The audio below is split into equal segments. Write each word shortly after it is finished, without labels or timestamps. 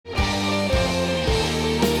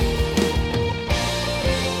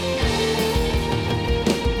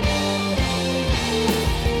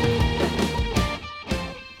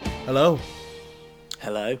Hello,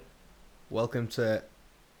 Hello. welcome to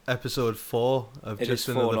episode 4 of It Just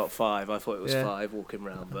is 4, Another. not 5. I thought it was Yeah. 5 walking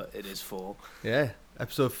round, but it is 4. Yeah,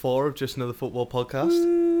 episode 4 of Just Another Football Podcast.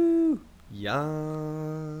 Woo!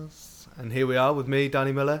 Yes, and here we are with me,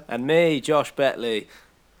 Danny Miller. And me, Josh Betley.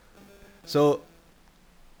 So,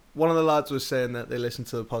 one of the lads was saying that they listened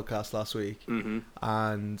to the podcast last week, Mm-hmm.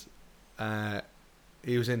 and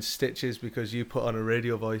he was in stitches because you put on a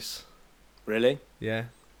radio voice. Really? Yeah,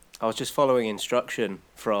 I was just following instruction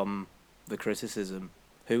from the criticism.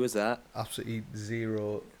 Who was that? absolutely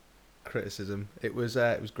zero criticism. It was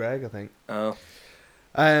Greg, I think. Oh.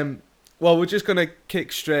 Well, we're just going to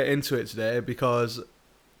kick straight into it today because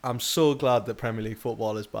I'm so glad that Premier League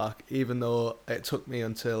football is back, even though it took me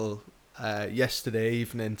until yesterday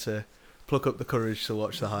evening to pluck up the courage to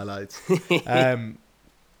watch the highlights. And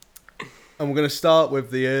we're going to start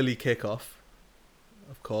with the early kickoff,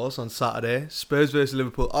 of course, on Saturday. Spurs versus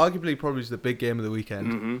Liverpool, arguably probably the big game of the weekend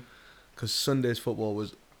Mm-hmm. because Sunday's football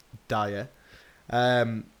was dire.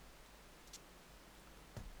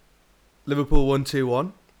 Liverpool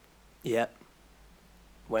 1-2-1. Yep.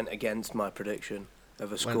 Went against my prediction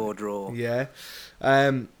of a score draw. Yeah.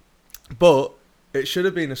 But it should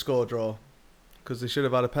have been a score draw because they should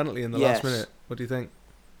have had a penalty in the last Yes. minute. What do you think?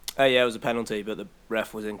 Oh, yeah, it was a penalty, but the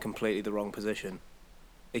ref was in completely the wrong position.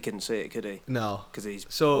 He couldn't see it, could he? No. Because he's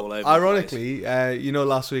all So, over the place. ironically,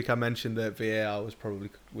 last week I mentioned that VAR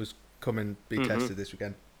was coming be Mhm. tested this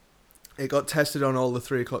weekend. It got tested on all the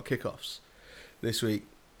 3 o'clock kickoffs this week.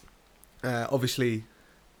 Obviously,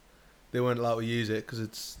 they weren't allowed to use it because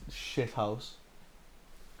it's shit house.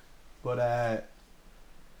 But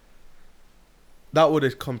that would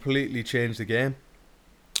have completely changed the game.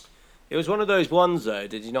 It was one of those ones, though.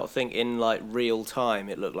 Did you not think in like real time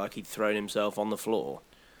it looked like he'd thrown himself on the floor?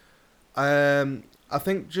 I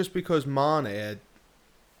think just because Mane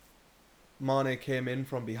came in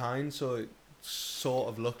from behind, so it sort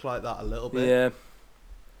of looked like that a little bit. Yeah.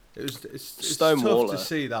 It's Stonewall tough to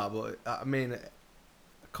see that, but I mean,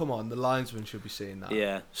 come on, the linesman should be seeing that.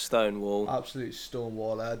 Yeah, Stonewall. Absolute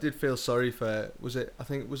Stonewaller. I did feel sorry for. Was it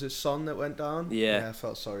Son that went down? Yeah. I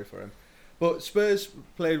felt sorry for him. But Spurs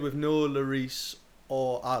played with no Lloris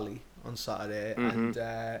or Ali on Saturday, Mhm.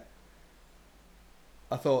 and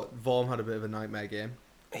I thought Vorm had a bit of a nightmare game.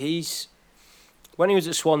 When he was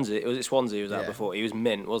at Swansea, he was at Yeah. before. He was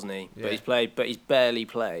mint, wasn't he? Yeah. But he's barely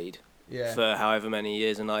played Yeah. for however many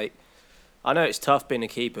years. And I know it's tough being a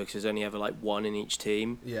keeper because there's only ever like one in each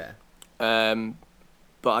team. Yeah.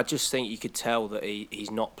 But I just think you could tell that he's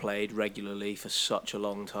not played regularly for such a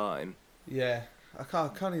long time. Yeah. I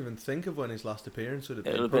can't even think of when his last appearance would have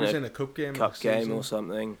been. It'll have Probably been in a cup game. Cup last game season. or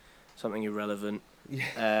something irrelevant.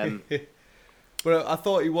 Yeah. But I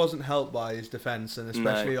thought he wasn't helped by his defence, and No.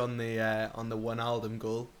 especially on the Wijnaldum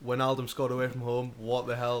goal. Wijnaldum scored away from home. What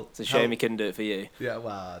the hell? It's a shame he couldn't do it for you. Yeah,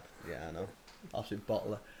 well, yeah, I know. Absolute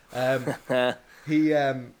bottler.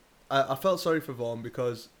 I felt sorry for Vaughan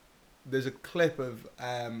because there's a clip of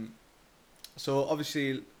so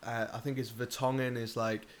obviously I think it's Vertonghen is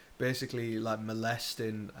like basically like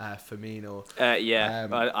molesting Firmino. Yeah,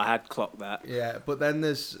 I had clocked that. Yeah, but then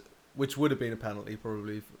there's, which would have been a penalty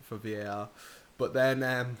probably for VAR, but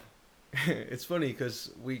then it's funny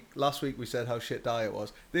because last week we said how shit Dyer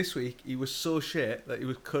was. This week he was so shit that he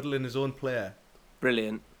was cuddling his own player.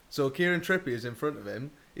 Brilliant. So Kieran Trippier is in front of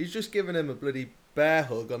him. He's just giving him a bloody bear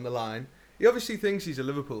hug on the line. He obviously thinks he's a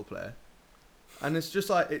Liverpool player, and it's just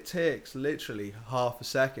like it takes literally half a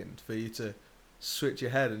second for you to switch your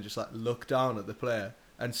head and just like look down at the player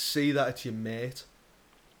and see that it's your mate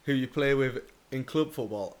who you play with in club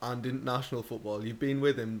football and international football. You've been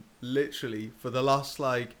with him literally for the last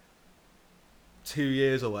like 2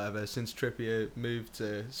 years or whatever since Trippier moved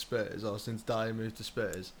to Spurs, or since Dyer moved to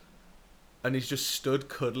Spurs, and he's just stood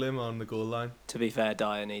cuddling him on the goal line. To be fair,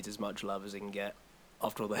 Dyer needs as much love as he can get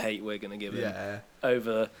after all the hate we're going to give him Yeah.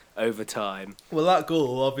 over time. Well, that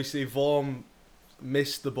goal, obviously, Vorm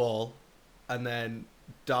missed the ball, and then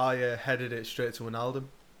Dyer headed it straight to Wijnaldum,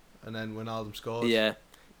 and then Wijnaldum scores. Yeah.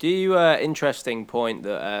 Do you, interesting point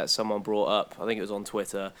that someone brought up, I think it was on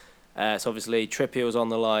Twitter. So obviously Trippier was on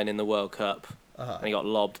the line in the World Cup, and he got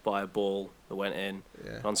lobbed by a ball that went in.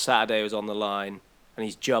 Yeah. On Saturday he was on the line, and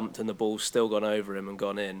he's jumped and the ball's still gone over him and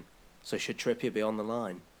gone in. So should Trippier be on the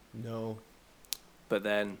line? No. But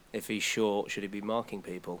then, if he's short, should he be marking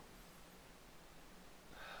people?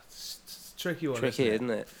 It's a tricky one. Tricky, isn't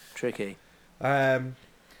it? Tricky.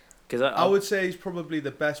 Because I would say he's probably the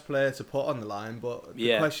best player to put on the line, but the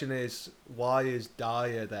Yeah. question is, why is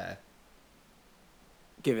Dyer there?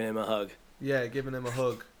 giving him a hug. Yeah, giving him a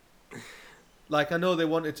hug. Like, I know they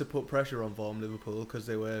wanted to put pressure on Vorm Liverpool because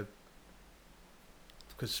they were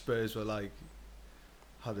because Spurs were like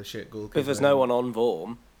had a shit goalkeeper. If there's no one on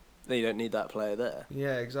form, then you don't need that player there.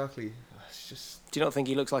 Yeah, exactly. It's just. Do you not think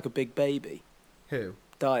he looks like a big baby? Who?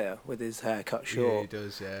 Dyer, with his hair cut short. Yeah, he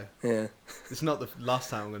does. Yeah. Yeah. It's not the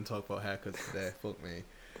last time I'm going to talk about haircuts today. Fuck me.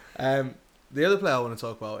 The other player I want to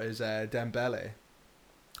talk about is Dembele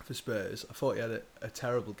for Spurs. I thought he had a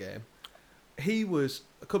terrible game. He was,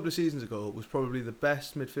 a couple of seasons ago, was probably the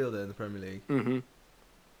best midfielder in the Premier League. Mm-hmm.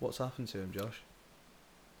 What's happened to him, Josh?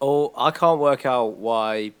 Oh, I can't work out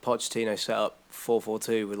why Pochettino set up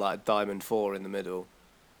 4-4-2 with like a diamond 4 in the middle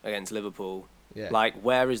against Liverpool. Yeah. Like,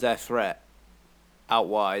 where is their threat? Out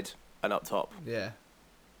wide and up top. Yeah.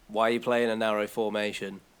 Why are you playing a narrow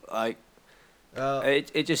formation? Like,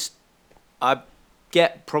 it just, he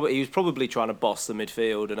was probably trying to boss the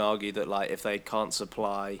midfield and argue that like if they can't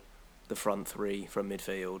supply the front three from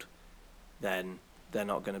midfield, then they're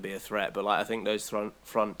not going to be a threat. But like I think those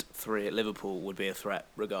front three at Liverpool would be a threat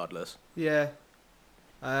regardless. Yeah.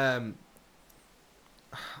 I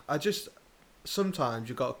just sometimes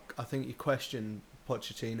I think you question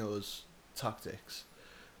Pochettino's tactics,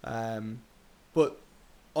 but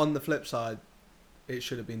on the flip side, it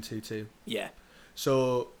should have been 2-2. Yeah.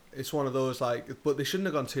 So it's one of those but they shouldn't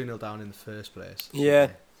have gone 2-0 down in the first place.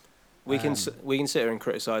 Yeah. We can sit here and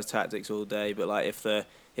criticise tactics all day, but like if the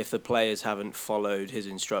players haven't followed his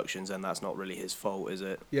instructions, then that's not really his fault, is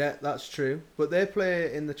it? Yeah, that's true. But they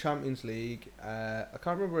play in the Champions League. I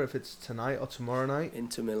can't remember if it's tonight or tomorrow night.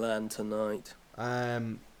 Inter Milan tonight.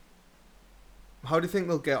 How do you think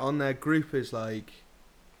they'll get on? Their group is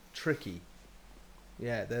tricky.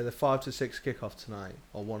 Yeah, they're the 5 to 6 kickoff tonight,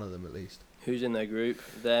 or one of them at least. Who's in their group?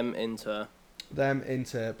 Them, Inter,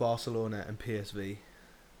 Barcelona, and PSV.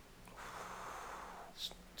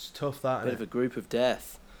 It's tough, that. Bit of a group of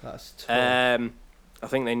death. That's tough. I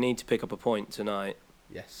think they need to pick up a point tonight.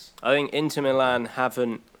 Yes. I think Inter Milan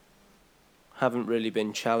haven't really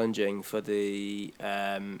been challenging for the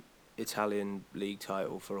Italian league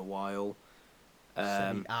title for a while.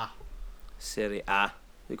 Serie A.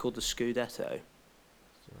 They're called the Scudetto.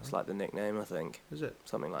 It's like the nickname, I think. Is it?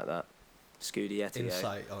 Something like that. Scudetto.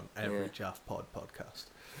 Insight on every Jaff Pod podcast.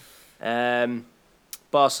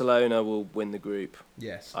 Barcelona will win the group.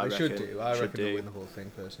 Yes, they should do. I reckon they'll win the whole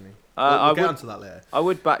thing, personally. We'll get onto that later. I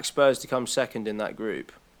would back Spurs to come second in that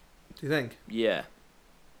group. Do you think? Yeah.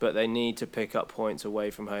 But they need to pick up points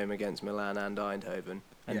away from home against Milan and Eindhoven.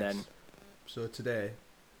 And then... So today...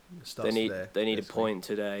 They need a point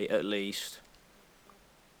today, at least.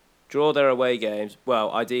 Draw their away games.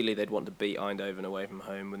 Well, ideally they'd want to beat Eindhoven away from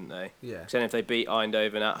home, wouldn't they? Yeah. Because then if they beat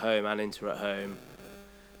Eindhoven at home and Inter at home...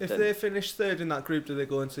 If they finish third in that group, do they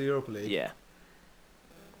go into the Europa League? Yeah.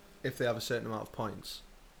 If they have a certain amount of points?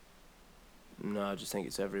 No, I just think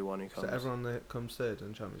it's everyone who comes. So everyone that comes third in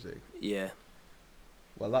the Champions League? Yeah.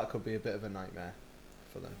 Well, that could be a bit of a nightmare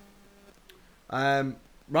for them.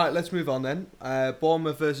 Right, let's move on then.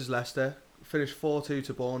 Bournemouth versus Leicester. Finished 4-2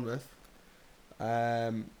 to Bournemouth.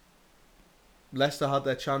 Leicester had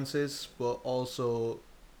their chances, but also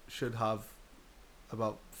should have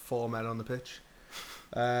about 4 men on the pitch.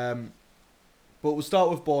 But we'll start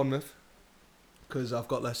with Bournemouth, because I've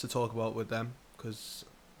got less to talk about with them, because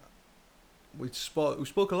we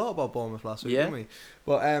spoke a lot about Bournemouth last week, didn't we?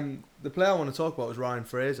 But the player I want to talk about was Ryan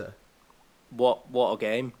Fraser. What a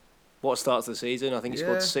game. What starts the season? I think he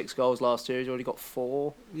scored 6 goals last year. He's already got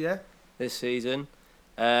 4 this season.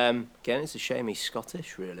 Again, it's a shame he's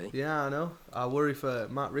Scottish, really. Yeah, I know. I worry for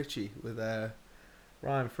Matt Ritchie with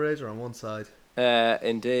Ryan Fraser on one side.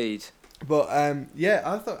 Indeed. But I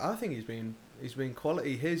think he's been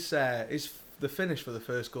quality. The finish for the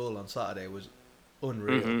first goal on Saturday was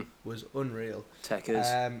unreal. Mm-hmm. Was unreal.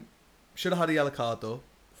 Techers. Should have had a yellow card though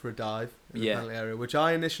for a dive in the penalty area, which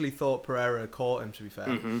I initially thought Pereira caught him, to be fair.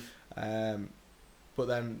 Mm-hmm. But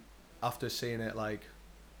then after seeing it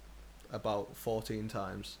about 14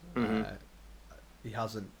 times, he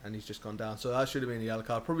hasn't, and he's just gone down. So that should have been a yellow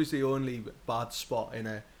card. Probably the only bad spot in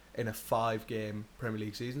a 5-game Premier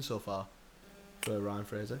League season so far for Ryan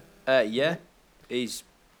Fraser. They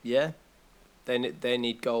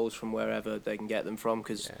need goals from wherever they can get them from,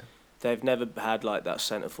 because they've never had that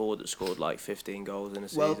centre forward that scored 15 goals in a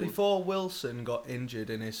season. Well, before Wilson got injured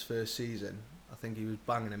in his first season, I think he was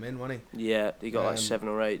banging him in, wasn't he? Yeah, he got 7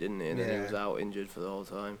 or 8, didn't he? And then he was out injured for the whole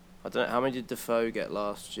time. I don't know, how many did Defoe get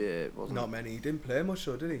last year? Not many. He didn't play much,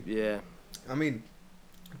 though, did he? Yeah. I mean,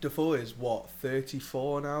 Defoe is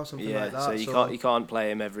 34 now, something like that. So you can't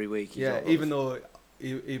play him every week. Even though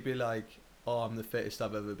he'd be like, "Oh, I'm the fittest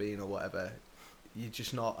I've ever been," or whatever. You're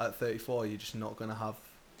just not at 34. You're just not gonna have.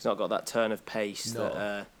 He's not got that turn of pace.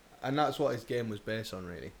 No. And that's what his game was based on,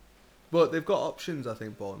 really. But they've got options, I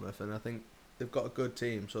think, Bournemouth, and I think they've got a good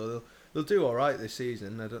team, so they'll do all right this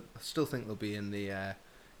season. I still think they'll be in the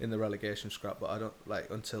relegation scrap, but I don't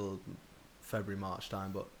until February, March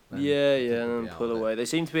time. But yeah, and pull away. They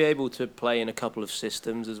seem to be able to play in a couple of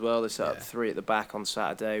systems as well. They set up 3 at the back on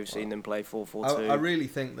Saturday. We've seen them play 4-4-2. I really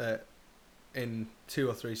think that in 2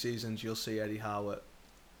 or 3 seasons you'll see Eddie Howe at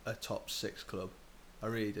a top 6 club. I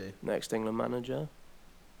really do. Next England manager.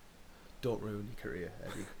 Don't ruin your career,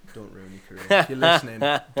 Eddie. Don't ruin your career. If you're listening,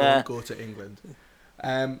 don't go to England.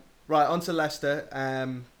 Right, on to Leicester.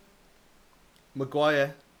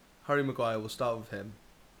 Maguire, Harry Maguire, we'll start with him.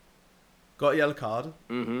 Got a yellow card.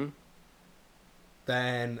 Mm-hmm.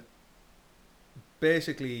 Then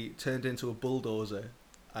basically turned into a bulldozer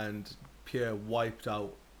and pure wiped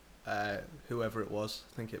out whoever it was.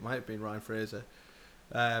 I think it might have been Ryan Fraser.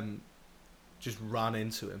 Just ran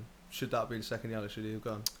into him. Should that have been second yellow? Should he have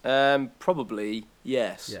gone? Probably,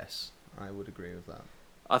 yes. Yes, I would agree with that.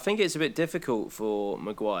 I think it's a bit difficult for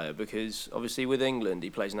Maguire because obviously with England he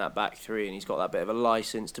plays in that back 3 and he's got that bit of a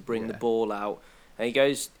licence to bring the ball out. And he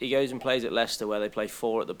goes and plays at Leicester where they play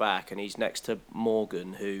 4 at the back and he's next to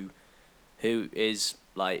Morgan who is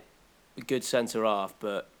like a good centre half,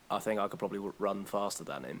 but I think I could probably run faster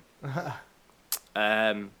than him.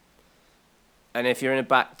 And if you're in a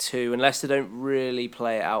back 2, and Leicester don't really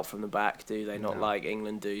play it out from the back, do they? Not like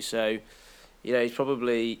England do. So, he's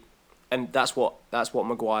probably, and that's what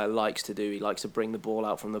Maguire likes to do. He likes to bring the ball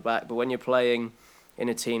out from the back. But when you're playing in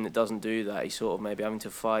a team that doesn't do that, he's sort of maybe having to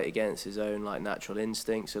fight against his own like natural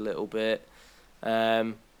instincts a little bit.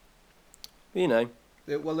 Well,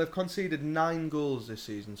 they've conceded 9 goals this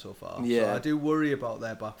season so far. Yeah. So I do worry about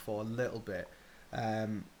their back 4 a little bit.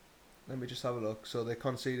 Let me just have a look. So they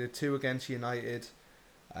conceded 2 against United,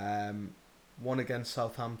 1 against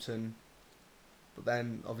Southampton, but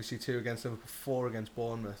then obviously 2 against Liverpool, 4 against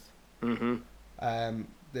Bournemouth. Mm-hmm.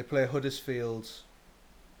 They play Huddersfield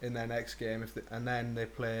in their next game, and then they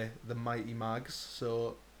play the Mighty Mags.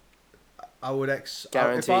 So I would if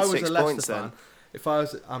I was a Leicester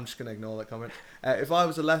fan, I'm just gonna ignore that comment. If I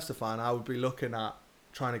was a Leicester fan, I would be looking at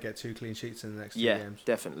trying to get 2 clean sheets in the next 2 games. Yeah,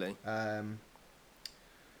 definitely.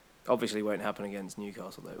 Obviously, won't happen against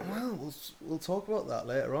Newcastle though. Well, we'll talk about that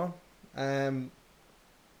later on.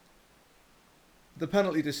 The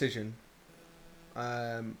penalty decision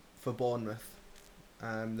for Bournemouth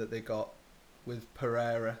that they got with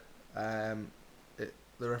Pereira. The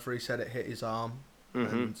referee said it hit his arm,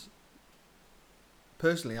 and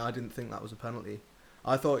personally, I didn't think that was a penalty.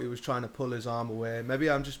 I thought he was trying to pull his arm away.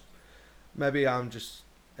 Maybe I'm just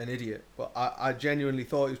an idiot, but I genuinely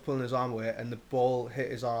thought he was pulling his arm away, and the ball hit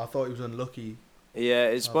his arm. I thought he was unlucky. Yeah,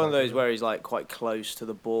 it's one of those where he's like quite close to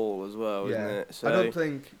the ball as well, isn't it? So I don't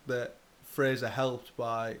think that Fraser helped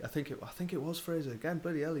by. I think it was Fraser again.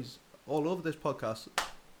 Bloody hell, he's all over this podcast.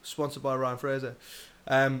 Sponsored by Ryan Fraser.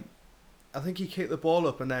 I think he kicked the ball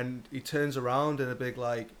up and then he turns around in a big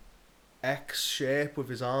like X shape with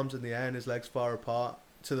his arms in the air and his legs far apart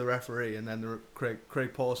to the referee, and then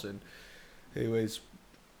Craig Pawson, who is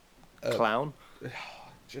clown.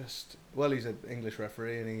 He's an English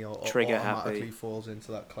referee and he automatically falls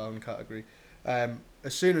into that clown category.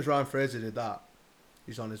 As soon as Ryan Fraser did that,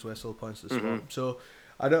 he's on his whistle, points to the spot. So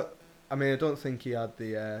I don't think he had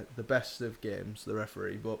the best of games, the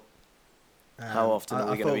referee, but how often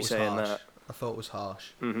are we going to be saying that? I thought it was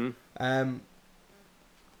harsh.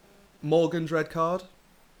 Morgan's red card.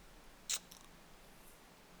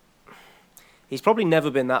 He's probably never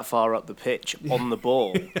been that far up the pitch on the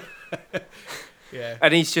ball. Yeah.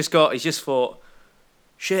 And he's just thought,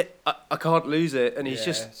 shit, I can't lose it. And he's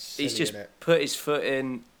just put his foot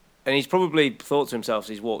in, and he's probably thought to himself as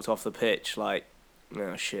he's walked off the pitch, like,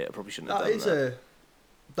 no, shit, I probably shouldn't have done that.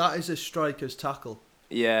 That is a striker's tackle.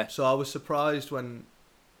 Yeah. So I was surprised when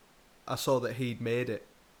I saw that he'd made it.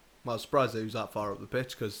 Well, I was surprised that he was that far up the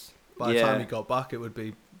pitch, because by the time he got back, it would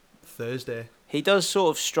be Thursday. He does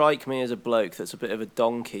sort of strike me as a bloke that's a bit of a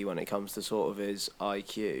donkey when it comes to sort of his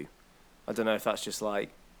IQ. I don't know if that's just like...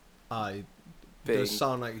 It does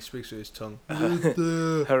sound like he speaks with his tongue.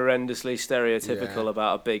 horrendously stereotypical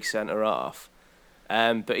about a big centre-half.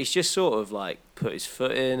 But he's just sort of like put his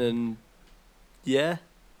foot in and... Yeah.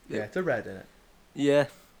 Yeah, it's a red, innit? Yeah.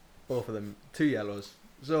 Both of them. 2 yellows.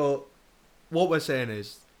 So, what we're saying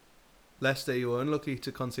is, Leicester, you were unlucky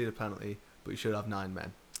to concede a penalty, but you should have 9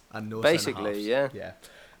 men. And no basically, centre-halves.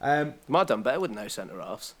 Yeah. Might have done better with no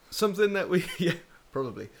centre-halves. Something that we... Yeah,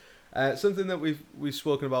 probably. Something that we've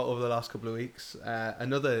spoken about over the last couple of weeks.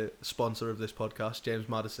 Another sponsor of this podcast, James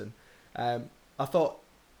Maddison. I thought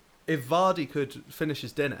if Vardy could finish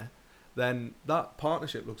his dinner, then that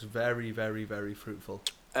partnership looks very, very, very fruitful.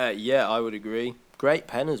 Yeah, I would agree. Great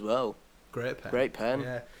pen as well. Great pen. Great pen.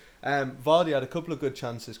 Yeah. Vardy had a couple of good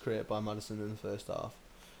chances created by Maddison in the first half.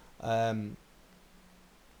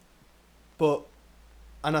 But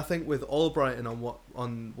and I think with Albrighton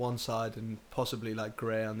on one side and possibly like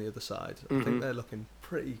Gray on the other side, I think they're looking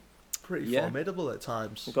pretty formidable at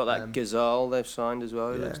times. They've got that Ghazal they've signed as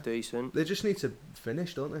well. He looks decent. They just need to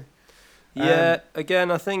finish, don't they? Yeah.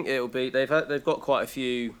 Again, I think it'll be they've got quite a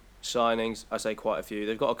few signings. I say quite a few.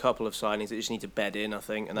 They've got a couple of signings that just need to bed in. I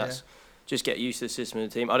think, and that's just get used to the system of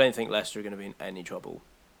the team. I don't think Leicester are going to be in any trouble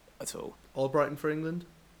at all. Albrighton for England?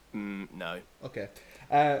 No. Okay.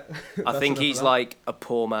 I think he's like a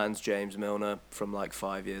poor man's James Milner from like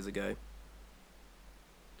 5 years ago.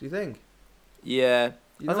 Do you think? Yeah.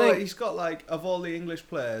 I think he's got like of all the English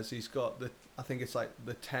players, he's got I think it's like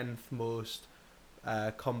the 10th most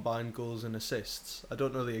combined goals and assists. I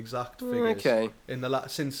don't know the exact figures. Okay. In the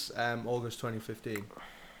since August 2015.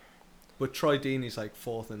 But Troy Deeney's like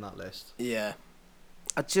 4th in that list. Yeah.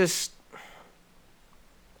 I just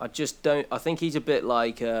don't. I think he's a bit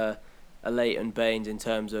like a Leighton Baines in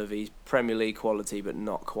terms of he's Premier League quality, but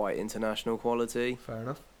not quite international quality. Fair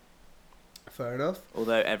enough.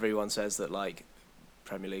 Although everyone says that like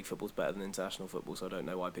Premier League football's better than international football, so I don't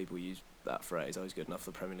know why people use that phrase. Oh, he's good enough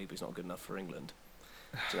for the Premier League, but he's not good enough for England.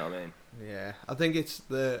 Do you know what I mean? Yeah, I think it's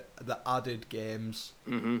the added games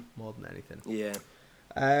more than anything. Yeah.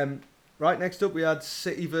 Right, next up we had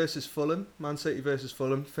City versus Fulham. Man City versus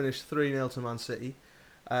Fulham finished 3-0 to Man City.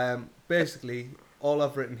 Basically, all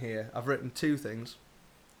I've written here, I've written two things.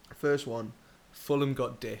 First one, Fulham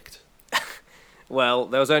got dicked. Well,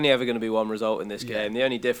 there was only ever going to be one result in this game. The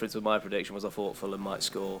only difference with my prediction was I thought Fulham might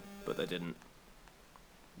score, but they didn't.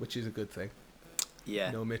 Which is a good thing.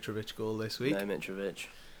 Yeah. No Mitrovic goal this week. No Mitrovic.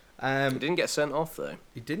 He didn't get sent off, though.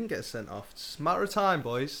 He didn't get sent off. It's a matter of time,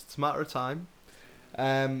 boys. It's a matter of time.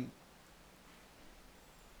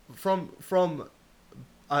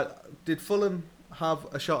 Did Fulham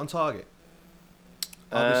have a shot on target?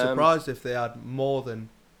 I'd be surprised if they had more than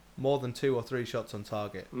 2 or 3 shots on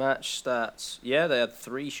target. Match stats. Yeah, they had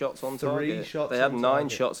 3 shots on target. They had 9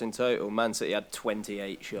 shots in total. Man City had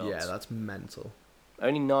 28 shots. Yeah, that's mental.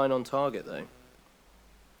 Only 9 on target, though.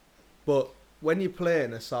 But when you're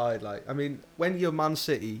playing a side like, I mean, when you're Man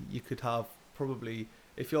City, you could have probably,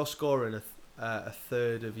 if you're scoring a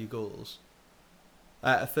third of your goals,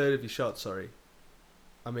 a third of your shots, sorry.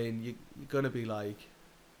 I mean, you're going to be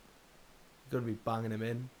banging them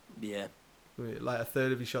in. Yeah. Like a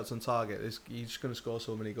third of your shots on target, you're just going to score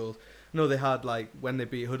so many goals. No, they had like, when they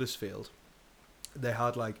beat Huddersfield, they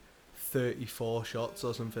had like 34 shots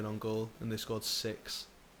or something on goal, and they scored 6.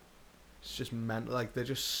 It's just mental. Like, they're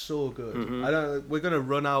just so good. We're going to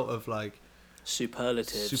run out of like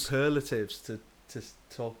superlatives to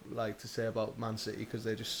talk, like, to say about Man City, because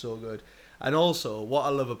they're just so good. And also, what I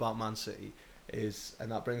love about Man City is,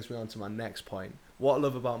 and that brings me on to my next point, what I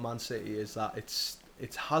love about Man City is that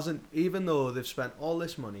it hasn't, even though they've spent all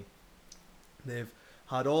this money, they've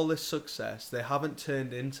had all this success, they haven't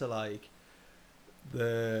turned into like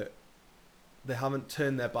they haven't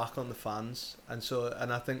turned their back on the fans, and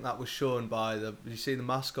I think that was shown by you see the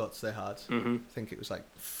mascots they had. I think it was like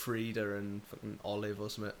Frida and fucking Olive or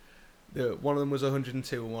something. One of them was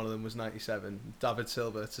 102 and one of them was 97. David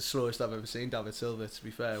Silva, it's the slowest I've ever seen David Silva, to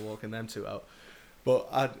be fair, walking them two out. But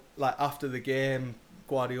after the game,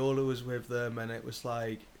 Guardiola was with them, and it was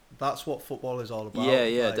like, that's what football is all about.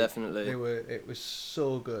 Yeah, like, definitely. It was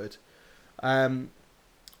so good. On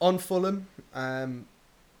Fulham, in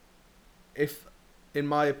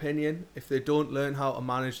my opinion, if they don't learn how to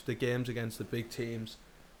manage the games against the big teams,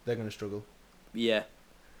 they're going to struggle. Yeah.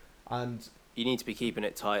 And you need to be keeping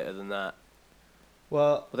it tighter than that.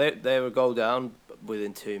 Well, they were a goal down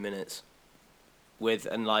within 2 minutes.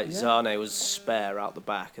 Zane was spare out the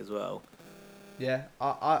back as well. Yeah,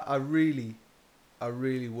 I really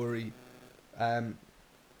worry.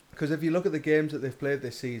 Because if you look at the games that they've played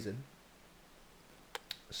this season,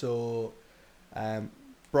 so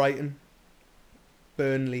Brighton,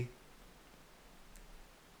 Burnley,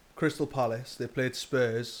 Crystal Palace, they played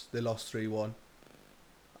Spurs, they lost 3-1.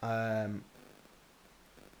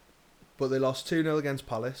 But they lost 2-0 against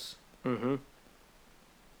Palace.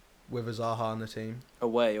 With a Zaha on the team.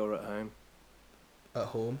 Away or at home? At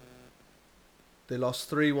home. They lost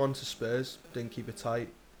 3-1 to Spurs, didn't keep it tight.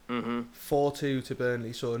 4-2 to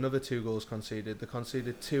Burnley, so another 2 goals conceded. They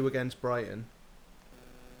conceded 2 against Brighton.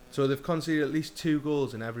 So they've conceded at least 2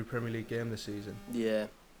 goals in every Premier League game this season. Yeah.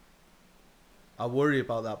 I worry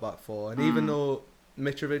about that back four. And even though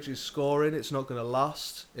Mitrovic is scoring, it's not going to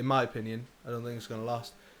last, in my opinion. I don't think it's going to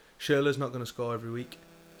last. Schürrle's not going to score every week.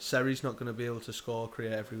 Seri's not going to be able to score or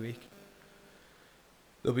create every week.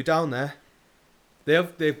 They'll be down there.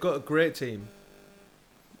 They've got a great team.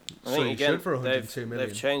 I think you should for 102 million.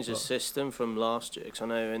 They've changed the system from last year, because I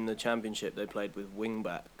know in the Championship they played with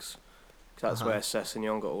wing-backs. That's where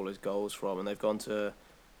Sessegnon got all his goals from, and they've gone to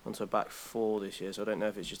a back four this year, so I don't know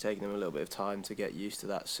if it's just taking them a little bit of time to get used to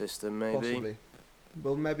that system, maybe. Possibly.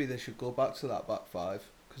 Well, maybe they should go back to that back five,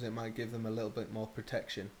 because it might give them a little bit more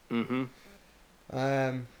protection. Mm-hmm.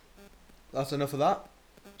 That's enough of that.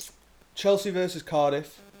 Chelsea versus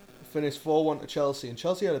Cardiff. Finished 4-1 to Chelsea, and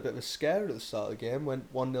Chelsea had a bit of a scare at the start of the game,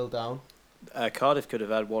 went 1-0 down. Cardiff could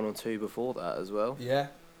have had 1 or 2 before that as well. Yeah.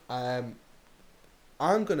 I'm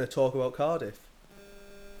going to talk about Cardiff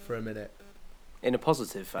for a minute. In a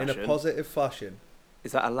positive fashion? In a positive fashion.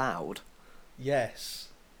 Is that allowed? Yes.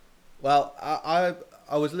 Well, I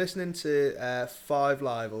was listening to 5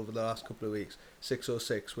 Live over the last couple of weeks,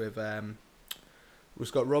 606, with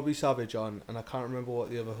we've got Robbie Savage on, and I can't remember what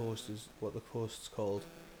the host's called.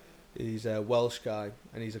 He's a Welsh guy,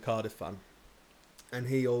 and he's a Cardiff fan. And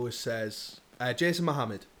he always says, Jason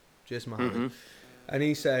Mohammed. Mm-hmm. And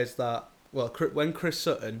he says that, well, when Chris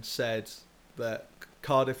Sutton said that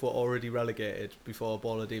Cardiff were already relegated before a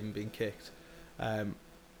ball had even been kicked,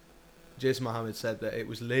 Jason Mohammed said that it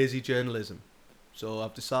was lazy journalism. So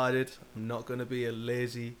I've decided I'm not going to be a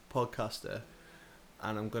lazy podcaster,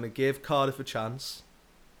 and I'm going to give Cardiff a chance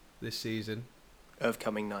this season. Of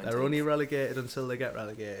coming 19th. They're only relegated until they get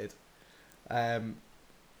relegated.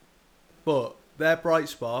 But their bright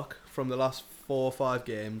spark from the last 4 or 5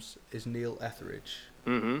 games is Neil Etheridge.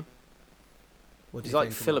 Mm-hmm. He's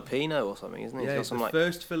like Filipino or something, isn't he? Yeah, he's the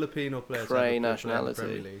first Filipino player to Cray ever nationality. play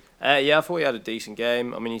in the Premier League. Yeah, I thought he had a decent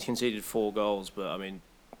game. I mean, he conceded 4 goals, but I mean,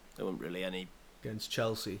 there wasn't really any against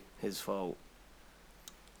Chelsea. His fault.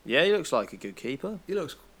 Yeah, he looks like a good keeper. He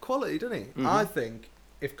looks quality, doesn't he? Mm-hmm. I think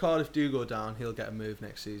if Cardiff do go down, he'll get a move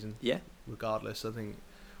next season. Yeah. Regardless, I think,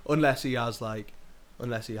 unless he has like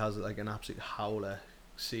an absolute howler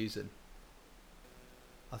season,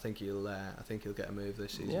 I think he'll get a move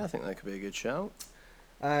this season. Yeah, I think that could be a good shout.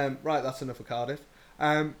 Right, that's enough of Cardiff.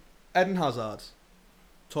 Eden Hazard.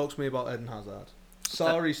 Talk to me about Eden Hazard.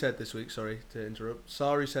 Sarri said this week, sorry to interrupt,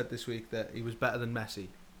 Sarri said this week that he was better than Messi.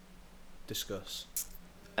 Discuss.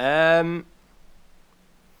 I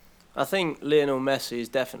think Lionel Messi is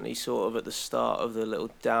definitely sort of at the start of the little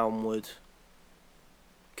downward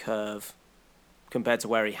curve compared to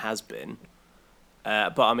where he has been.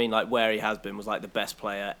 But I mean, like, where he has been was like the best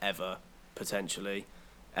player ever, potentially.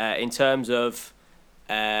 In terms of,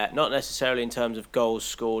 not necessarily in terms of goals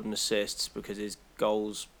scored and assists, because his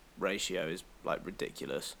goals ratio is like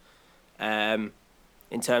ridiculous. In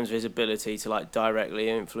terms of his ability to like directly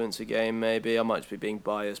influence a game, maybe I might just be being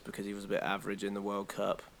biased because he was a bit average in the World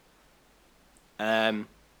Cup. Average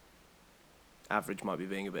might be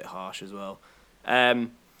being a bit harsh as well.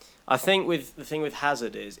 I think the thing with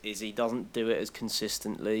Hazard is he doesn't do it as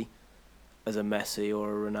consistently as a Messi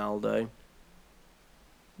or a Ronaldo.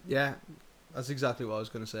 Yeah, that's exactly what I was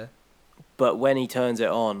going to say. But when he turns it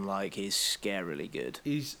on, like, he's scarily good.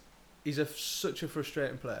 He's such a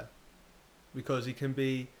frustrating player because he can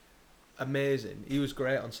be amazing. He was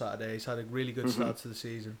great on Saturday. He's had a really good start to the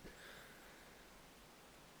season.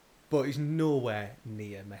 But he's nowhere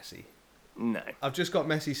near Messi. No. I've just got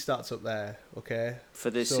Messi's stats up there, okay? For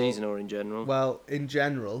this season or in general? Well, in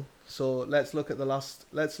general. So let's look at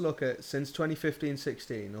since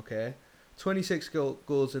 2015-16, okay? 26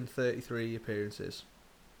 goals in 33 appearances.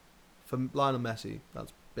 For Lionel Messi,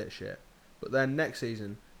 that's a bit of shit. But then next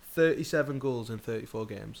season, 37 goals in 34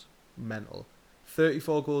 games. Mental.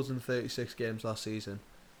 34 goals in 36 games last season.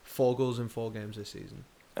 4 goals in 4 games this season.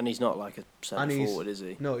 And he's not like a centre forward, is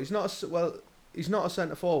he? No, he's not. He's not a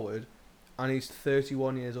centre forward, and he's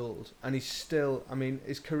 31 years old, and he's still. I mean,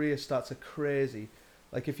 his career stats are crazy.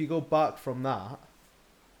 Like, if you go back from that,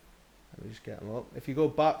 let me just get him up. If you go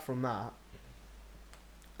back from that,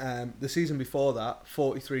 the season before that,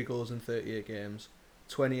 43 goals in 38 games,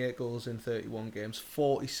 28 goals in 31 games,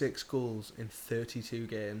 46 goals in 32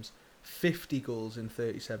 games, 50 goals in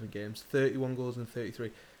 37 games, 31 goals in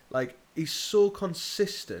 33. Like, he's so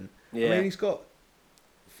consistent. Yeah. I mean, he's got,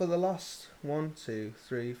 for the last 1, 2,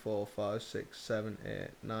 3, 4, 5, 6, 7, 8,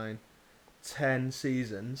 9, 10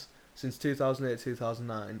 seasons, since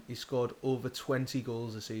 2008-2009, he scored over 20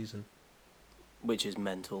 goals a season. Which is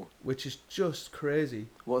mental. Which is just crazy.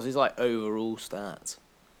 What's his, like, overall stats?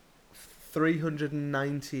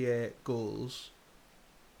 398 goals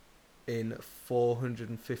in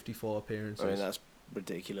 454 appearances. I mean, that's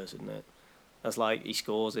ridiculous, isn't it? That's like he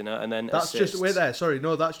scores in it, and then that's assists. just, wait there, sorry,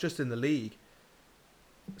 no, that's just in the league.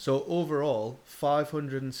 So overall,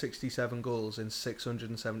 567 goals in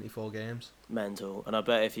 674 games. Mental. And I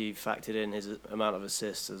bet if you factored in his amount of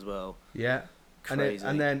assists as well. Yeah. Crazy.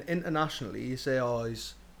 And then internationally, you say, oh,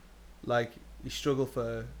 he struggled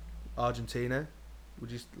for Argentina.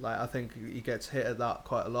 Would you like? I think he gets hit at that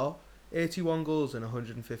quite a lot. 81 goals in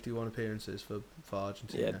 151 appearances for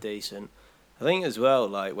Argentina. Yeah, decent. I think as well,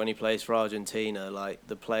 like when he plays for Argentina, like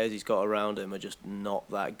the players he's got around him are just not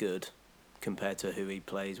that good compared to who he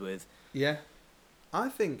plays with. Yeah, I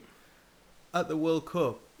think at the World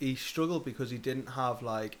Cup he struggled because he didn't have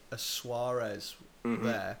like a Suarez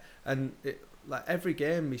there, and like every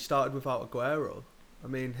game he started without Aguero. I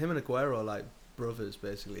mean, him and Aguero are like brothers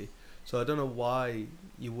basically. So I don't know why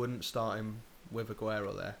you wouldn't start him with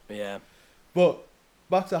Aguero there. Yeah. But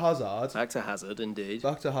back to Hazard. Back to Hazard, indeed.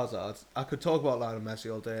 Back to Hazard. I could talk about Lionel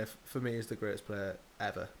Messi all day. For me, he's the greatest player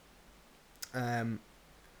ever.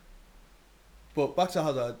 But back to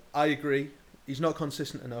Hazard. I agree. He's not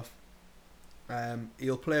consistent enough.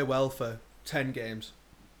 He'll play well for 10 games.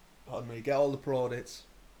 Pardon me. Get all the plaudits.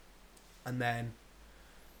 And then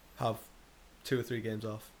have 2 or 3 games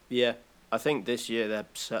off. Yeah. I think this year they're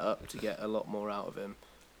set up to get a lot more out of him.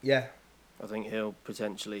 Yeah. I think he'll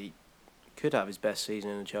potentially could have his best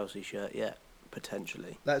season in a Chelsea shirt yet,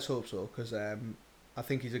 potentially. Let's hope so, because I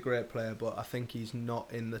think he's a great player, but I think he's not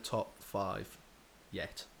in the top 5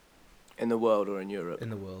 yet. In the world or in Europe? In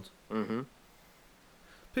the world. Mm-hmm.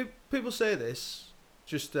 People say this,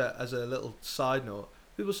 just as a little side note,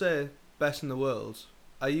 people say best in the world.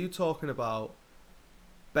 Are you talking about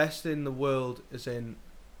best in the world as in...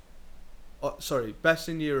 best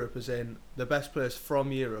in Europe as in the best players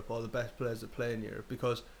from Europe or the best players that play in Europe?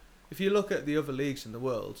 Because if you look at the other leagues in the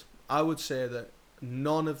world, I would say that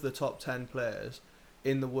none of the top 10 players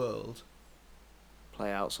in the world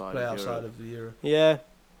play outside of the Europe. Yeah,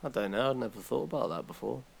 I don't know. I'd never thought about that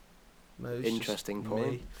before. Maybe interesting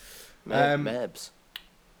point. Mebs.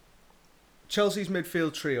 Chelsea's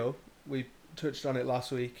midfield trio, we touched on it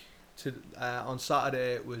last week. On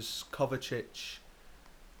Saturday it was Kovacic,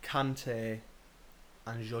 Kante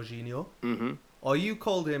and Jorginho. Mm-hmm. Or you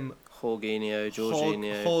called him Jorginho.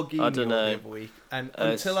 Jorginho I don't know. the other week. And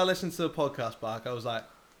until I listened to the podcast back, I was like,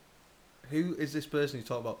 who is this person you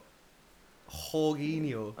talk about?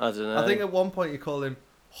 Jorginho. I don't know. I think at one point you called him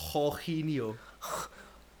Jorginho.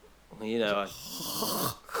 You know,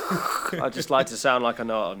 I just like to sound like I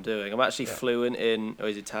know what I'm doing. I'm actually fluent in... Oh,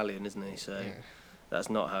 he's Italian, isn't he? So that's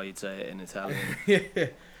not how you'd say it in Italian. Yeah.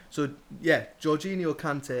 So, Jorginho,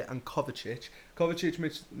 Kante and Kovacic. Kovacic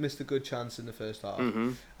missed a good chance in the first half.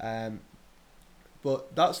 Mm-hmm.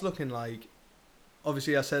 But that's looking like...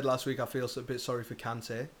 Obviously, I said last week I feel a bit sorry for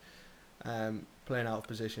Kante playing out of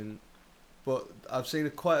position. But I've seen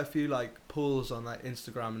quite a few like polls on like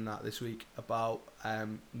Instagram and that this week about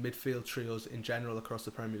midfield trios in general across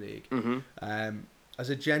the Premier League. Mm-hmm. As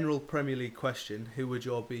a general Premier League question, who would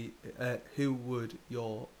your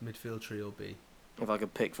midfield trio be? If I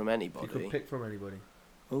could pick from anybody. If you could pick from anybody.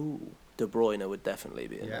 Ooh, De Bruyne would definitely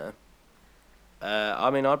be in there. I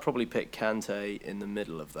mean, I'd probably pick Kante in the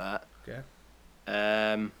middle of that. Okay.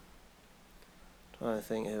 Trying to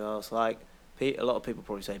think who else. Like, a lot of people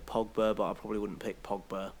probably say Pogba, but I probably wouldn't pick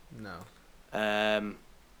Pogba. No.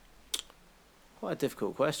 Quite a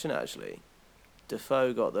difficult question, actually.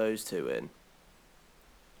 Defoe got those two in.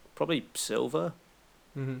 Probably Silva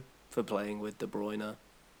for playing with De Bruyne.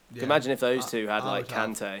 Yeah. Imagine if those two had like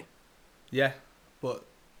Kante. Yeah, but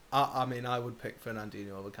I mean, I would pick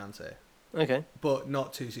Fernandinho over Kante. Okay. But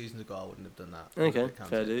not 2 seasons ago, I wouldn't have done that. Okay,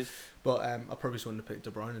 fair dude. But I probably wouldn't have picked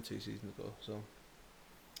De Bruyne 2 seasons ago. So,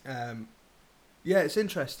 yeah, it's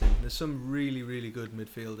interesting. There's some really, really good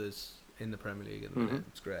midfielders in the Premier League at the minute.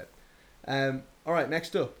 It's great. All right,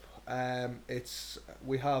 next up,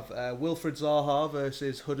 we have Wilfried Zaha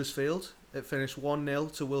versus Huddersfield. It finished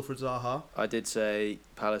 1-0 to Wilfried Zaha. I did say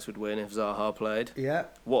Palace would win if Zaha played. Yeah.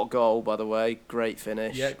 What a goal, by the way. Great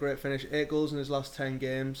finish. Yeah, great finish. 8 goals in his last 10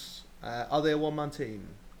 games. Are they a one-man team?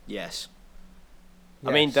 Yes.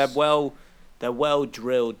 I mean, they're well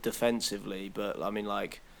drilled defensively, but I mean,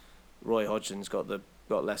 like, Roy Hodgson's got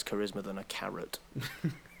less charisma than a carrot.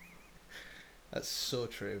 That's so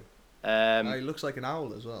true. He looks like an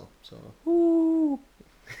owl as well. So. Ooh.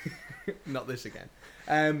 Not this again.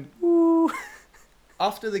 Ooh.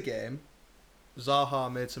 After the game,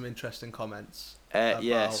 Zaha made some interesting comments.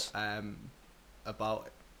 About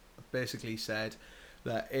basically said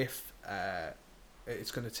that if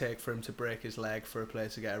it's going to take for him to break his leg for a player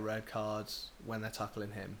to get a red card when they're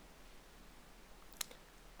tackling him.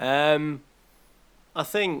 I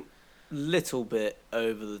think little bit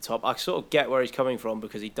over the top. I sort of get where he's coming from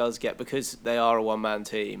because because they are a one-man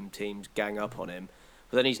team, teams gang up on him.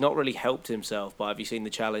 But then he's not really helped himself by, have you seen the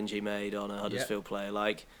challenge he made on a Huddersfield player?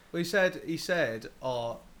 Like, well, he said,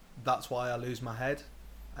 oh, that's why I lose my head.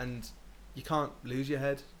 And you can't lose your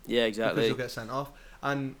head. Yeah, exactly. Because you'll get sent off.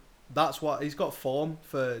 And that's what he's got form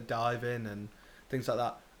for diving and things like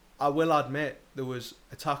that. I will admit there was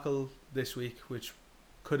a tackle this week which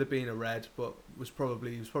could have been a red, but he was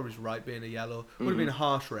probably right being a yellow. Would have been a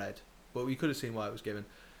harsh red, but we could have seen why it was given.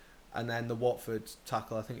 And then the Watford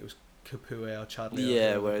tackle, I think it was Kapue or Chadley.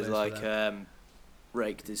 Yeah, where it's like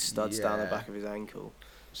raked his studs down the back of his ankle.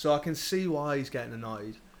 So I can see why he's getting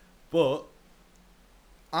annoyed, but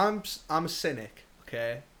I'm a cynic.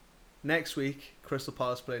 Okay, next week Crystal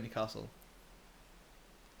Palace play Newcastle.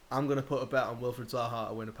 I'm gonna put a bet on Wilfred Zaha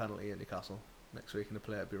to win a penalty at Newcastle next week, and the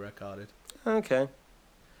player to be red carded. Okay.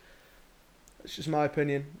 It's just my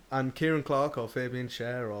opinion. And Kieran Clark or Fabian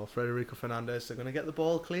Schär or Federico Fernandez are going to get the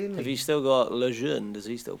ball cleanly. Have you still got Lejeune? Does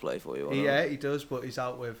he still play for you? Yeah, he does, but he's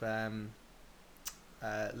out with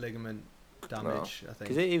ligament damage, I think.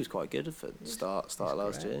 Because he was quite good for start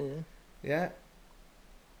last year, Yeah.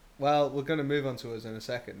 Well, we're going to move on to us in a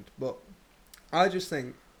second, but I just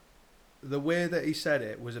think the way that he said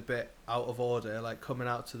it was a bit out of order, like coming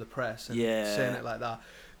out to the press and saying it like that.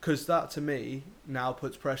 Because that, to me, now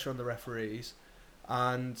puts pressure on the referees.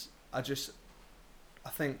 And I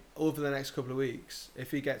think over the next couple of weeks, if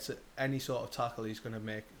he gets any sort of tackle, he's going to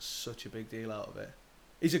make such a big deal out of it.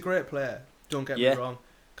 He's a great player, don't get me wrong.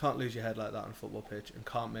 Can't lose your head like that on a football pitch and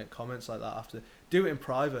can't make comments like that after. Do it in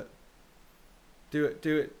private. Do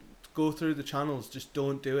it. Go through the channels. Just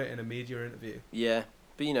don't do it in a media interview. Yeah,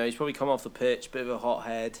 but he's probably come off the pitch, bit of a hot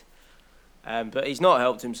head. But he's not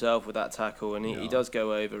helped himself with that tackle, and he does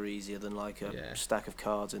go over easier than like a stack of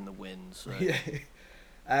cards in the wind. So.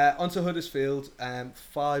 Yeah. Onto Huddersfield,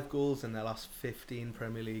 5 goals in their last 15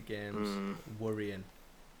 Premier League games. Worrying.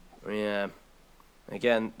 Yeah.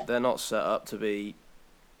 Again, they're not set up to be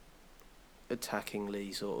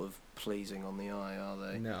attackingly sort of pleasing on the eye, are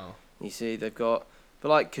they? No. You see, they've got, but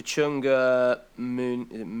like Kachunga,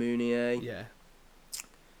 Mounier. Yeah.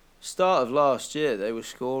 Start of last year, they were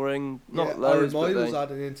scoring not loads, Aaron Moy but was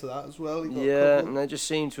added into that as well. And they just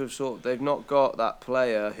seem to have they've not got that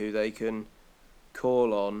player who they can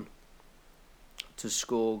call on to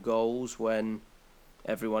score goals when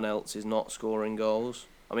everyone else is not scoring goals.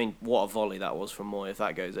 I mean, what a volley that was from Moy. If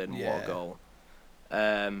that goes in, what a goal.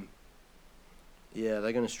 They're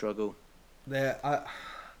going to struggle. The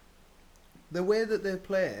way that they're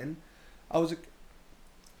playing, I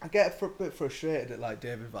get a bit frustrated at like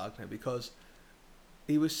David Wagner because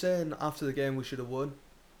he was saying after the game we should have won,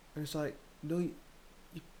 and it's like no,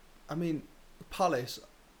 I mean Palace.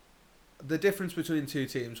 The difference between two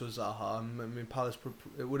teams was Zaha. I mean Palace,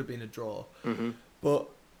 it would have been a draw, but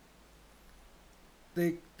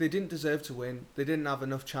they didn't deserve to win. They didn't have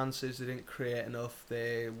enough chances. They didn't create enough.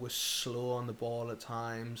 They were slow on the ball at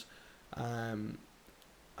times, and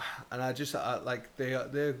I just like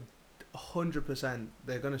they're 100%.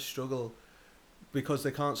 They're going to struggle because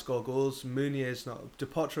they can't score goals. Mounier's not.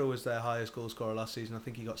 Depotro was their highest goal scorer last season. I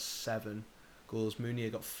think he got 7 goals. Mounier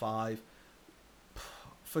got 5.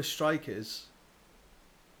 For strikers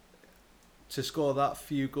to score that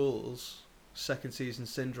few goals, second season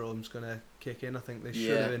syndrome's going to kick in. I think they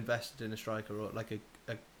should have invested in a striker, or like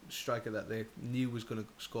a striker that they knew was going to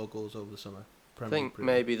score goals over the summer. I think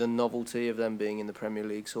maybe the novelty of them being in the Premier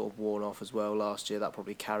League sort of worn off as well last year. That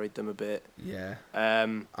probably carried them a bit. Yeah.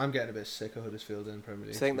 I'm getting a bit sick of Huddersfield in the Premier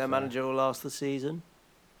League. Do you think their manager will last the season?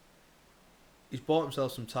 He's bought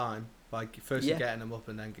himself some time by firstly getting them up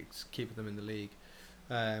and then keeping them in the league.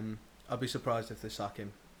 I'd be surprised if they sack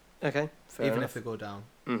him. Okay, fair enough. Even if they go down.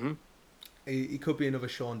 Mm-hmm. He could be another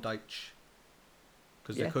Sean Dyche.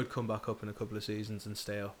 Because they could come back up in a couple of seasons and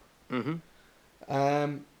stay up.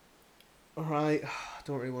 Mm-hmm. Alright, I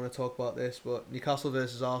don't really want to talk about this, but Newcastle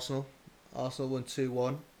versus Arsenal. Arsenal won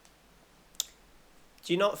 2-1.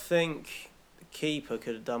 Do you not think the keeper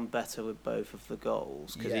could have done better with both of the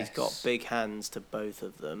goals? Because he's got big hands to both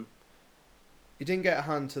of them. He didn't get a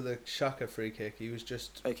hand to the Xhaka free kick. He was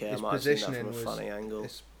just... Okay, his I might positioning have seen that from a funny angle.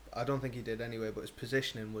 I don't think he did anyway, but his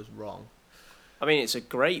positioning was wrong. I mean, it's a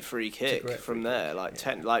great free kick from there. Like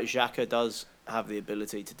Xhaka does have the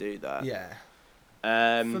ability to do that. Yeah.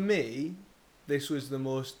 For me, this was the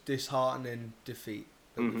most disheartening defeat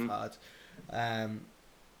that we've had.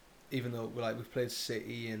 Even though we've played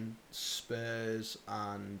City and Spurs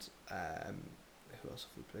and who else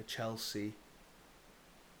have we played? Chelsea.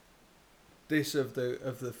 This of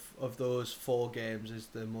those 4 games is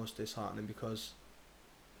the most disheartening because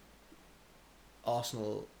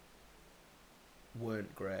Arsenal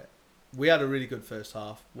weren't great. We had a really good first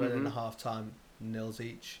half. Went in Mhm. at half time, nils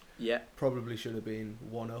each. Yeah. Probably should have been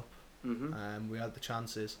 1-up. Mhm. We had the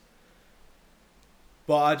chances.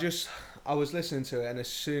 But I was listening to it, and as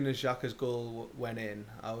soon as Xhaka's goal went in,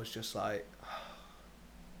 I was just like,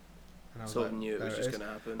 and I was Sort of like, knew it there was it just is. going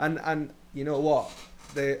to happen. And you know what?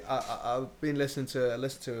 I've been listening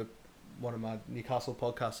to one of my Newcastle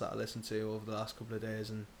podcasts that I listened to over the last couple of days,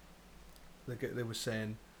 and they were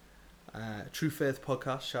saying, True Faith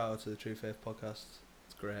podcast. Shout out to the True Faith podcast.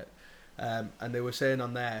 It's great. And they were saying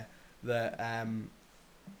on there that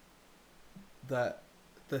that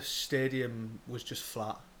the stadium was just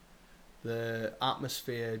flat. The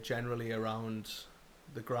atmosphere generally around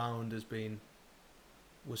the ground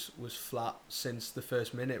was flat since the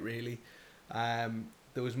first minute, really.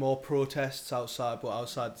 There was more protests outside, but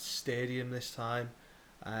outside the stadium this time,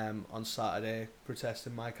 on Saturday,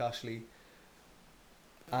 protesting Mike Ashley.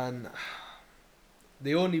 And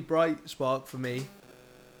the only bright spark for me,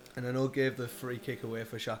 and I know gave the free kick away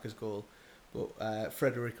for Xhaka's goal, but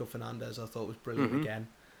Federico Fernandez I thought was brilliant again.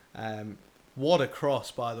 What a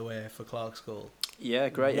cross, by the way, for Clark's goal. Yeah,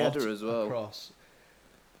 great header as well. Cross.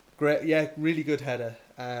 Great, yeah, really good header.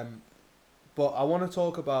 But I want to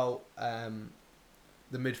talk about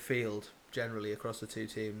the midfield generally across the two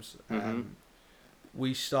teams.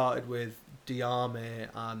 We started with Diame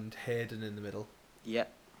and Hayden in the middle. Yeah.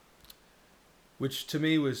 Which to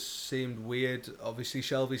me seemed weird. Obviously,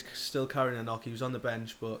 Shelvey's still carrying a knock. He was on the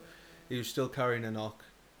bench, but he was still carrying a knock.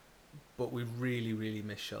 But we really, really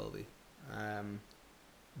miss Shelvey.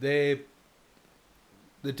 The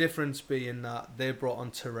difference being that they brought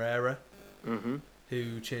on Torreira,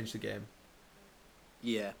 who changed the game.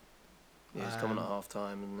 Yeah. Yeah, he's coming at half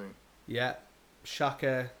time, isn't he? Yeah.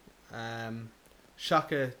 Xhaka,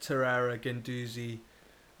 Torreira, Guendouzi.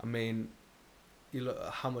 I mean, you look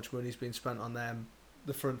at how much money's been spent on them.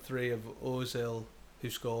 The front three of Ozil, who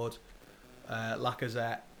scored,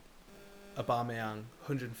 Lacazette, Aubameyang,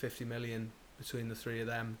 150 million between the three of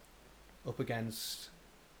them, up against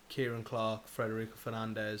Kieran Clark, Federico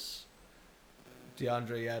Fernandez,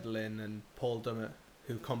 DeAndre Yedlin, and Paul Dummett,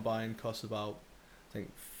 who combined cost about, I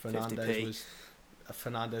think Fernandez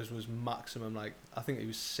was maximum, like I think it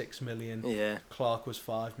was 6 million. Yeah. Clark was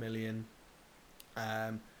 5 million.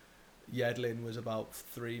 Yedlin was about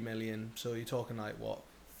 3 million. So you're talking like what,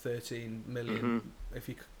 13 million if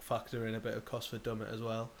you factor in a bit of cost for Dummett as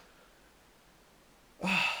well.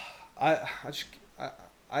 I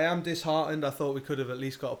am disheartened. I thought we could have at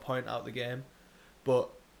least got a point out the game, but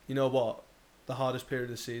you know what? The hardest period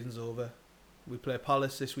of the season's over. We play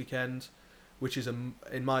Palace this weekend, which is in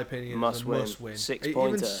my opinion, must win. 6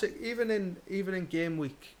 pointer. Even in game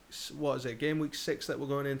week, what is it? Game week 6 that we're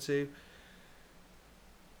going into.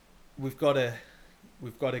 We've got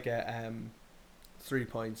to get 3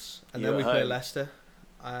 points, and then we play Leicester.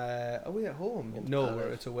 Are we at home? No,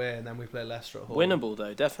 we're at away, and then we play Leicester at home. Winnable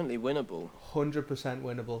though, definitely winnable. 100%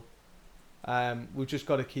 winnable. We've just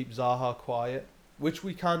got to keep Zaha quiet, which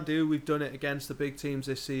we can do. We've done it against the big teams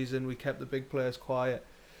this season. We kept the big players quiet.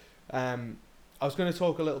 I was going to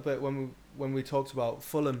talk a little bit when we talked about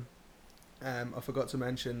Fulham. I forgot to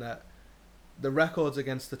mention that the records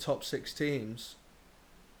against the top 6 teams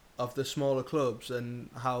of the smaller clubs,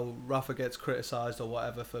 and how Rafa gets criticised or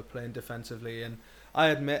whatever for playing defensively, and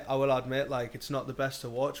I will admit, like, it's not the best to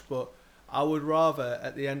watch, but I would rather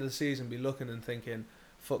at the end of the season be looking and thinking,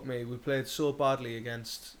 fuck me, we played so badly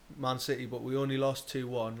against Man City, but we only lost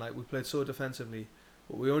 2-1. Like, we played so defensively,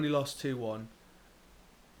 but we only lost 2-1.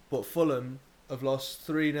 But Fulham have lost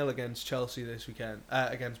 3-0 against Chelsea this weekend,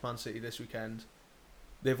 against Man City this weekend.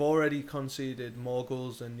 They've already conceded more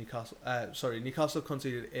goals than Newcastle. Newcastle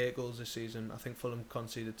conceded 8 goals this season. I think Fulham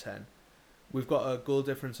conceded 10. We've got a goal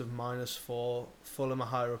difference of -4. Fulham are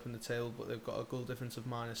higher up in the table, but they've got a goal difference of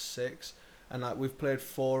 -6. And like, we've played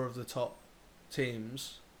 4 of the top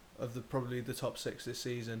teams of probably the top 6 this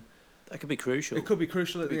season. That could be crucial. It could be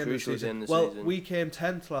crucial at the end of the season. Well, we came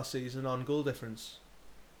 10th last season on goal difference.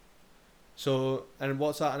 So, and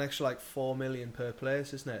what's that? An extra like 4 million per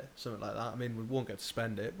place, isn't it? Something like that. I mean, we won't get to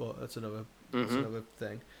spend it, but that's another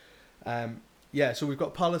thing. Yeah, so we've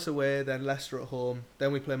got Palace away, then Leicester at home,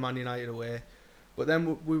 then we play Man United away, but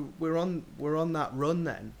then we're on that run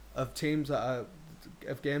then of games that are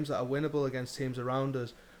winnable against teams around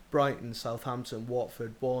us: Brighton, Southampton,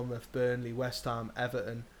 Watford, Bournemouth, Burnley, West Ham,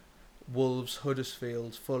 Everton, Wolves,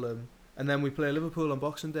 Huddersfield, Fulham, and then we play Liverpool on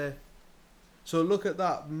Boxing Day. So look at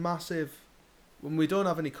that massive. When we don't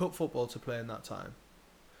have any cup football to play in that time,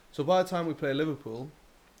 so by the time we play Liverpool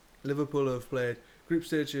have played group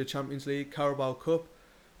stage of the Champions League, Carabao Cup,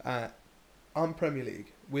 and Premier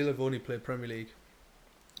League. We'll have only played Premier League.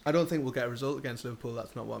 I don't think we'll get a result against Liverpool.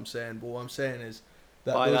 That's not what I'm saying. But what I'm saying is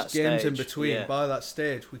that By those that games in stage, between, yeah. by that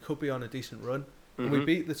stage, we could be on a decent run. Mm-hmm. And we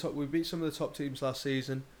beat the top. We beat some of the top teams last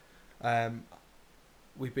season.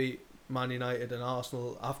 We beat Man United and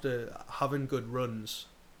Arsenal after having good runs,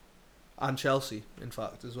 and Chelsea, in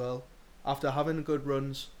fact, as well, after having good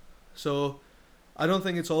runs. So I don't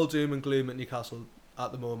think it's all doom and gloom at Newcastle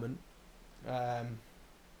at the moment.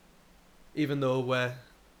 Even though we're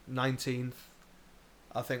 19th,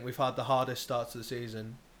 I think we've had the hardest start to the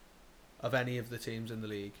season of any of the teams in the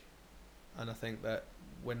league, and I think that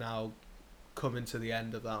we're now coming to the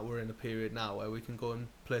end of that. We're in a period now where we can go and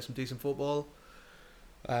play some decent football,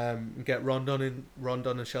 and get Rondon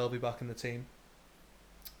and Shelby back in the team.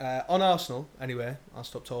 On Arsenal, anyway, I'll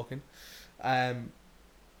stop talking.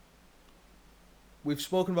 We've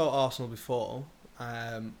spoken about Arsenal before.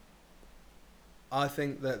 I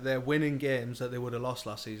think that they're winning games that they would have lost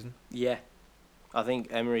last season. Yeah, I think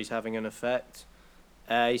Emery's having an effect.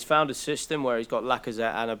 He's found a system where he's got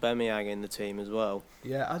Lacazette and Aubameyang in the team as well.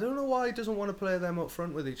 Yeah, I don't know why he doesn't want to play them up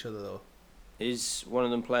front with each other though. Is one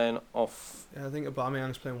of them playing off? Yeah, I think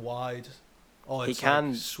Aubameyang's playing wide. Oh, he it's can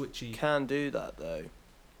like switchy. Can do that though.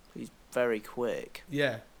 He's very quick.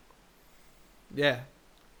 Yeah,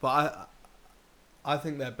 but I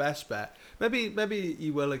think their best bet. Maybe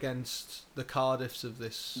you will against the Cardiffs of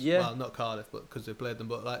this. Yeah. Well, not Cardiff, but because they played them,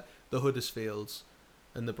 but like the Huddersfields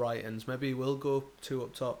and the Brightons. Maybe he will go 2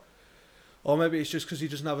 up top, or maybe it's just because he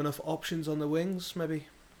doesn't have enough options on the wings. Maybe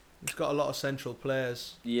he's got a lot of central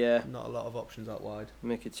players. Yeah. Not a lot of options out wide.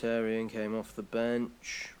 Mkhitaryan came off the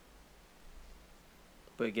bench,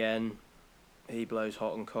 but again, he blows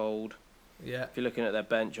hot and cold. Yeah. If you're looking at their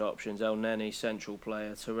bench options, El Neni, central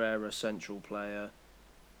player, Torreira, central player,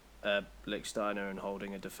 Lichtsteiner and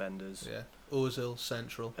Holding are defenders. Yeah. Ozil,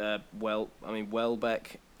 central.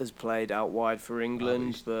 Welbeck has played out wide for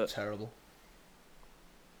England, but terrible.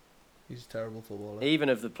 He's a terrible footballer. Even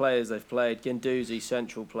of the players they've played, Guendouzi,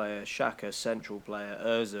 central player, Xhaka, central player,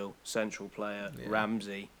 Ozil, central player,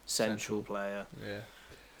 Ramsey, central player.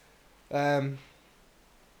 Yeah.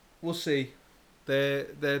 We'll see.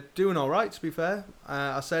 They're doing all right, to be fair.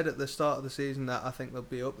 I said at the start of the season that I think they'll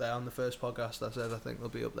be up there. On the first podcast, I said I think they'll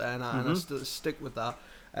be up there, and I stick with that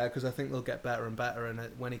because I think they'll get better and better. And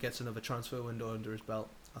when he gets another transfer window under his belt,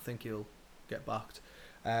 I think he'll get backed.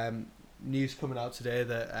 News coming out today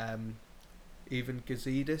that even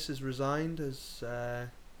Gazidis has resigned as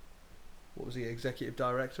what was he, executive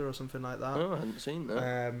director or something like that. Oh, I hadn't seen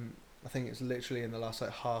that. I think it's literally in the last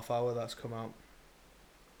half hour that's come out.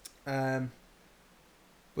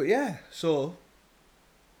 But yeah, so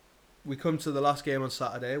we come to the last game on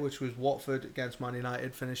Saturday, which was Watford against Man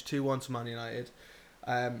United, finished 2-1 to Man United.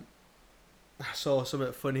 I saw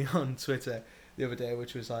something funny on Twitter the other day,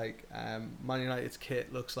 which was like, Man United's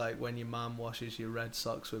kit looks like when your mum washes your red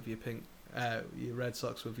socks with your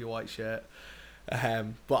white shirt.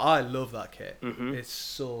 But I love that kit. Mm-hmm. It's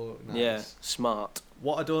so nice. Yeah, smart.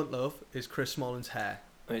 What I don't love is Chris Smalling's hair.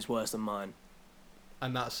 It's worse than mine.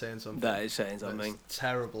 And that's saying something. That is saying something. That's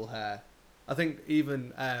terrible hair. I think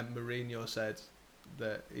even Mourinho said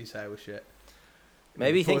that his hair was shit.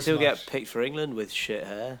 Maybe he thinks he'll get picked for England with shit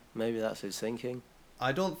hair. Maybe that's his thinking.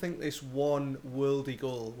 I don't think this one worldy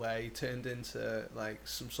goal where he turned into like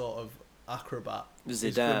some sort of acrobat is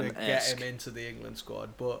going to get him into the England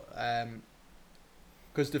squad. But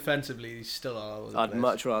because defensively he's still all over the place. I'd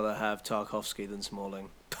much rather have Tarkowski than Smalling.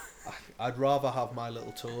 I'd rather have my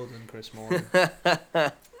little toe than Chris Smalling.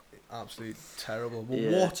 Absolutely terrible. But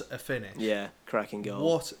what a finish. Yeah, cracking goal.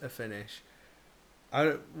 What a finish.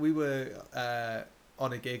 We were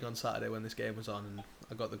on a gig on Saturday when this game was on, and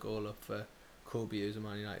I got the goal up for Kobe, who's a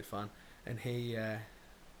Man United fan, and he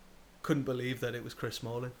couldn't believe that it was Chris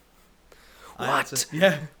Smalling. What?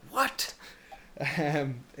 What?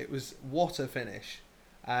 It was what a finish.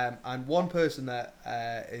 And one person that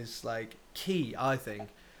is like key, I think,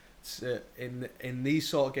 in these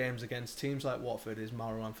sort of games against teams like Watford is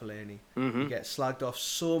Marouane Fellaini. Mm-hmm. He gets slagged off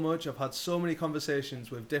so much. I've had so many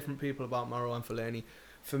conversations with different people about Marouane Fellaini.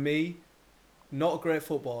 For me, not a great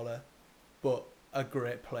footballer, but a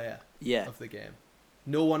great player of the game.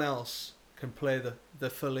 No one else can play the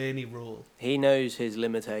Fellaini role. He knows his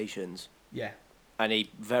limitations. Yeah. And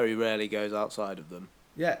he very rarely goes outside of them.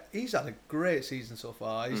 Yeah, he's had a great season so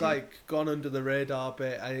far. He's like gone under the radar a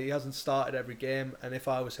bit, and he hasn't started every game. And if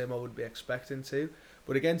I was him, I wouldn't be expecting to.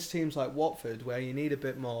 But against teams like Watford, where you need a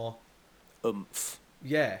bit more oomph,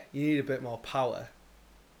 you need a bit more power.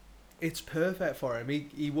 It's perfect for him.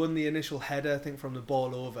 He won the initial header, I think, from the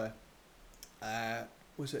ball over.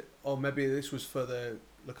 Was it? Or maybe this was for the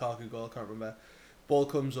Lukaku goal, I can't remember. Ball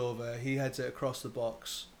comes over, he heads it across the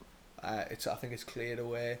box. I think it's cleared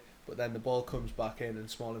away, but then the ball comes back in and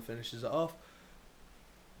Smalling finishes it off.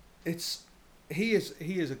 He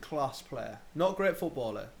is a class player, not a great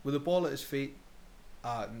footballer with a ball at his feet.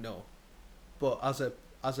 No, but as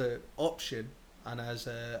a option and as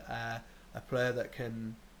a player that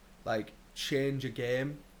can like change a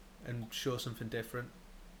game and show something different,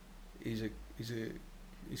 he's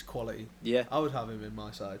quality. Yeah, I would have him in my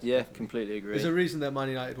side. Yeah, definitely. Completely agree. There's a reason that Man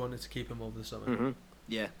United wanted to keep him over the summer. Mm-hmm.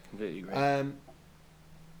 Yeah, completely agree.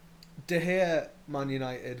 De Gea Man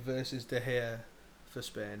United versus De Gea for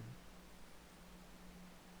Spain.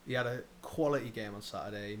 He had a quality game on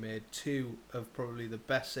Saturday. He made 2 of probably the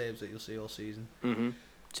best saves that you'll see all season. Mm-hmm. Do you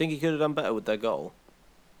think he could have done better with their goal?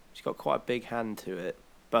 He's got quite a big hand to it,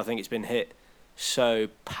 but I think it's been hit so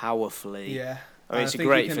powerfully. Yeah, I mean, it's think a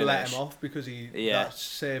great he can finish. let him off because that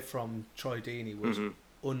save from Troy Deeney was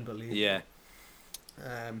unbelievable. Yeah.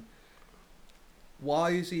 Why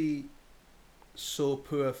is he so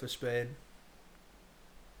poor for Spain?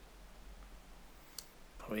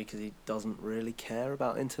 Probably because he doesn't really care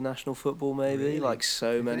about international football, maybe, Really? like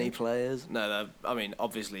so many think? players. No, I mean,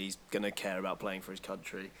 obviously he's going to care about playing for his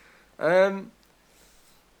country. Don't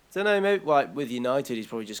know, maybe like with United, he's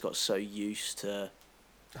probably just got so used to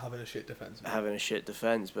Having a shit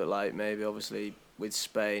defence. But like maybe obviously with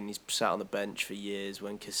Spain, he's sat on the bench for years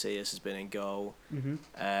when Casillas has been in goal. Mm-hmm.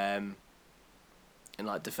 And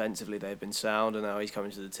like defensively they've been sound, and now he's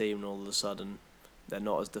coming to the team and all of a sudden they're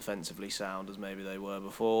not as defensively sound as maybe they were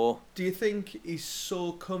before. Do you think he's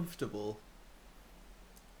so comfortable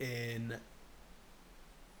in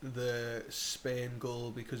the Spain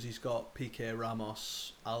goal because he's got Piqué,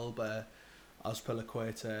 Ramos, Alba,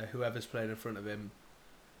 Azpilicueta, whoever's playing in front of him,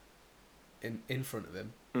 in front of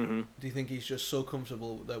him? Mm-hmm. Do you think he's just so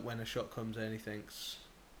comfortable that when a shot comes in, he thinks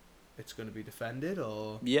it's going to be defended,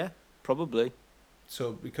 or Yeah, probably.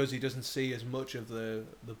 so because he doesn't see as much of the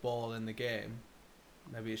ball in the game,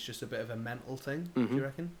 maybe it's just a bit of a mental thing? Do you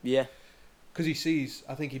reckon? Yeah. Because he sees,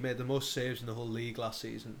 I think he made the most saves in the whole league last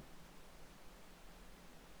season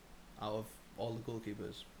out of all the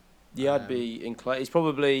goalkeepers. Yeah, I'd be inclined. He's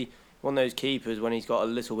probably one of those keepers when he's got a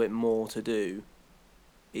little bit more to do.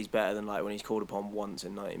 He's better than like when he's called upon once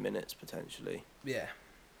in 90 minutes potentially. Yeah,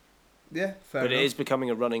 fair But enough. it is becoming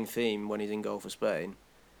a running theme when he's in goal for Spain.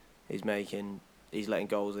 He's letting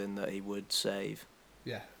goals in that he would save.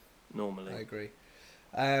 Yeah, normally. I agree.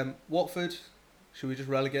 Watford, should we just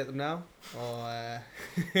relegate them now? Or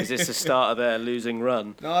is this the start of their losing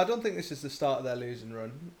run? No, I don't think this is the start of their losing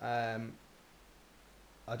run. I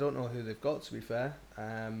don't know who they've got, to be fair.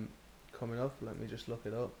 Coming up, let me just look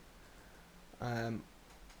it up.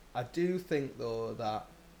 I do think though that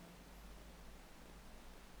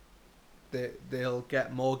they'll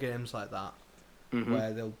get more games like that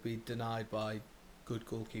where they'll be denied by good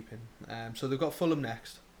goalkeeping. So they've got Fulham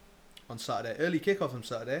next on Saturday. Early kickoff on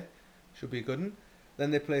Saturday. Should be a good one.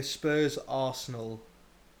 Then they play Spurs and Arsenal.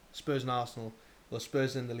 Well,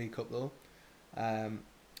 Spurs in the League Cup though.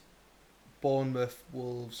 Bournemouth,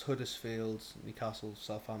 Wolves, Huddersfield, Newcastle,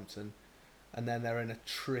 Southampton. And then they're in a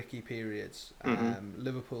tricky period.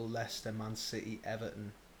 Liverpool, Leicester, Man City,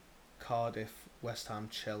 Everton, Cardiff, West Ham,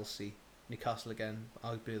 Chelsea, Newcastle again.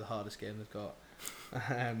 Arguably the hardest game they've got.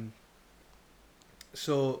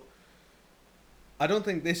 So I don't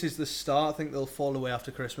think this is the start. I think they'll fall away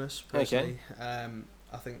after Christmas. Personally. Okay.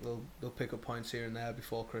 I think they'll pick up points here and there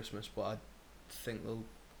before Christmas, but I think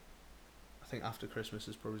after Christmas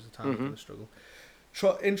is probably the time they're going to struggle.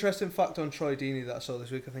 Interesting fact on Troy Deeney that I saw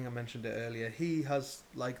this week, I think I mentioned it earlier. He has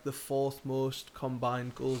like the 4th most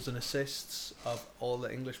combined goals and assists of all the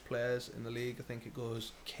English players in the league. I think it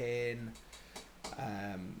goes Kane,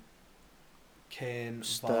 Sterling.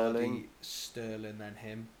 Vardy, Sterling, then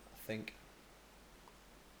him, I think.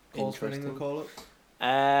 Calls for an England call-up?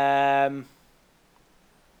 I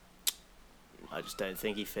just don't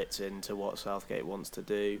think he fits into what Southgate wants to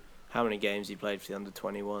do. How many games he played for the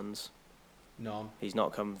under-21s? None. He's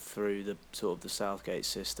not come through the sort of the Southgate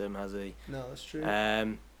system, has he? No, that's true.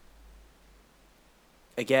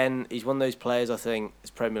 Again, he's one of those players I think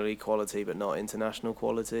is Premier League quality but not international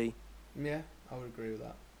quality. Yeah, I would agree with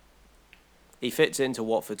that. He fits into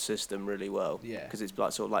Watford's system really well. Yeah. Because it's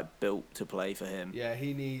like sort of like built to play for him. Yeah,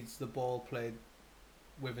 he needs the ball played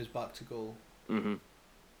with his back to goal. And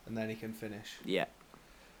then he can finish. Yeah.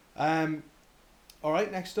 All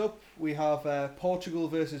right, next up we have Portugal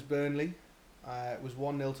versus Burnley. It was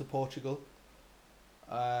 1-0 to Portugal.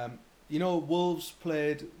 Wolves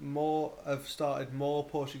have started more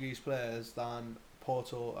Portuguese players than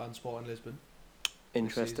Porto and Sporting Lisbon.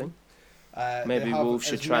 Interesting. Maybe Wolves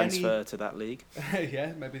should transfer to that league.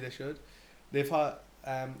 Yeah, maybe they should. They've had.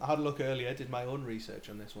 I had a look earlier. Did my own research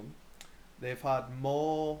on this one. They've had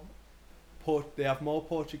more. They have more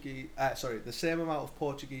Portuguese. The same amount of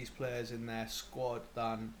Portuguese players in their squad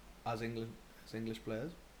than as English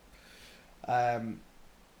players.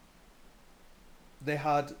 They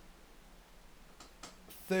had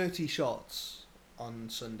 30 shots on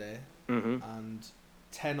Sunday and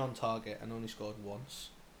 10 on target and only scored once.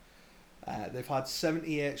 They've had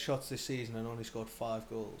 78 shots this season and only scored 5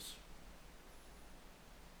 goals.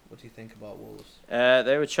 What do you think about Wolves?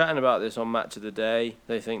 They were chatting about this on Match of the Day.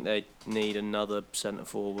 They think they need another centre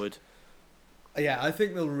forward. Yeah, I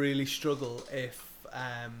think they'll really struggle if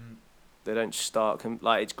they don't start.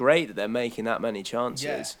 It's great that they're making that many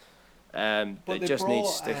chances. Yeah. They just need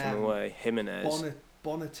to stick them away. Jimenez.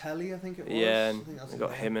 Bonatelli, I think it was. Yeah, and they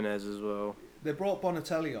got Jimenez as well. They brought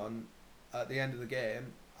Bonatelli on at the end of the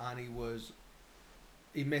game, and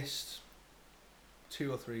he missed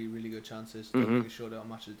 2 or 3 really good chances. Don't think he showed it on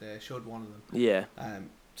Match of the Day. Showed one of them. Yeah.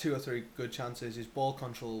 2 or 3 good chances. His ball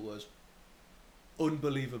control was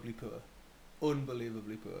unbelievably poor.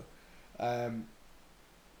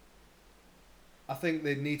 I think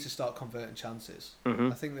they need to start converting chances. I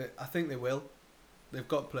think they will. They've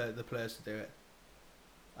got the players to do it.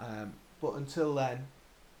 But until then,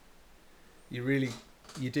 you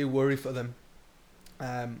do worry for them.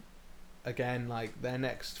 Again, like their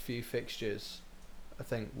next few fixtures, I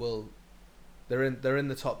think they're in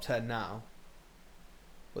the top 10 now.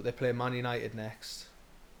 But they play Man United next.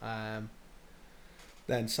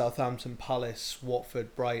 Then Southampton, Palace,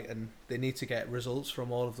 Watford, Brighton. They need to get results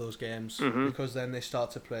from all of those games because then they start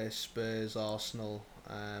to play Spurs, Arsenal,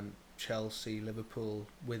 Chelsea, Liverpool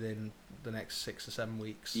within the next 6 or 7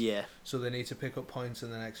 weeks. Yeah. So they need to pick up points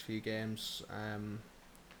in the next few games.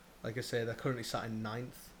 Like I say, they're currently sat in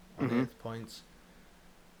 9th on 8th points.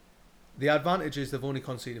 The advantage is they've only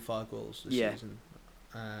conceded 5 goals this season.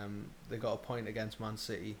 They got a point against Man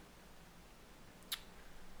City.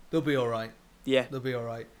 They'll be all right. Yeah, they'll be all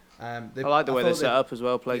right. I like the way they're set up as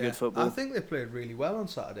well. Play good football. I think they played really well on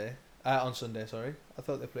Sunday. Sorry, I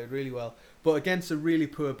thought they played really well, but against a really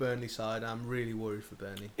poor Burnley side, I'm really worried for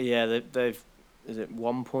Burnley. Yeah, they've is it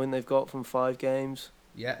 1 point they've got from 5 games?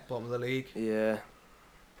 Yeah, bottom of the league. Yeah,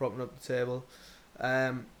 propping up the table,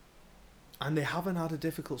 and they haven't had a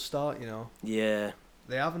difficult start. Yeah,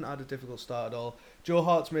 they haven't had a difficult start at all. Joe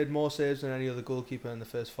Hart's made more saves than any other goalkeeper in the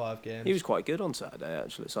first 5 games. He was quite good on Saturday,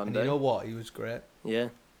 actually. Sunday. And you know what? He was great. Yeah.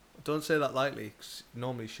 Don't say that lightly, 'cause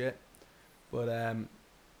normally shit. But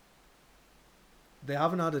they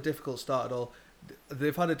haven't had a difficult start at all.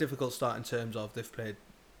 They've had a difficult start in terms of they've played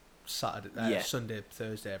Sunday,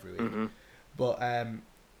 Thursday every week. But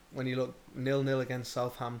when you look 0-0 against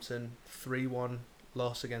Southampton, 3-1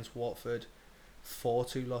 loss against Watford,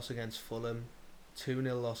 4-2 loss against Fulham,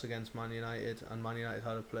 2-0 loss against Man United, and Man United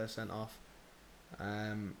had a player sent off,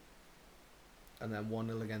 and then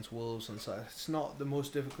 1-0 against Wolves. And so it's not the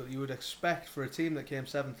most difficult you would expect for a team that came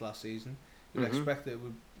 7th last season. You'd expect that it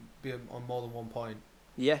would be on more than 1 point.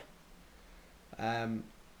 Yeah.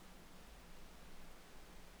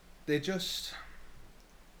 They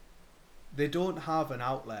don't have an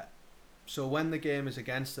outlet. So when the game is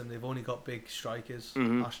against them, they've only got big strikers: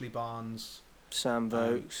 Ashley Barnes, Sam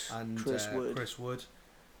Vokes, and Chris Wood.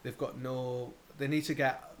 They've got no. They need to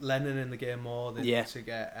get Lennon in the game more. They need to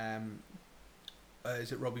get.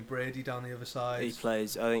 Is it Robbie Brady down the other side? He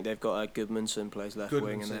plays. I think they've got Goodmanson plays left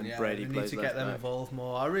wing, and then Brady plays left back. They need to get them involved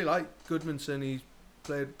more. I really like Goodmanson.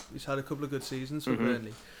 He's had a couple of good seasons for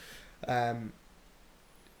Burnley.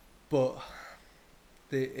 But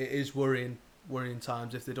it is worrying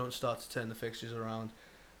times if they don't start to turn the fixtures around.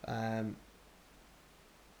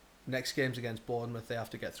 Next game's against Bournemouth. They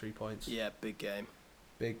have to get 3 points. Yeah, big game.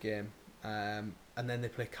 And then they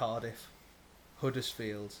play Cardiff,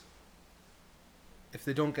 Huddersfield. If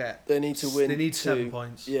they don't get... They need to win. They need 7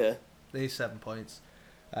 points. Yeah. They need 7 points.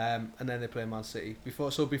 And then they play Man City. Before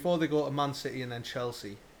they go to Man City and then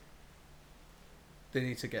Chelsea, they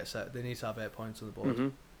need to they need to have 8 points on the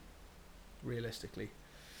board. Realistically.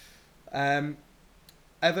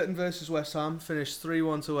 Everton versus West Ham finished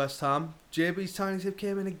 3-1 to West Ham. JB's tiny tip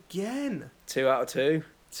came in again. 2 out of 2.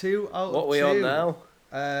 2 out of 2. What are we on now?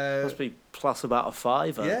 Must be plus about a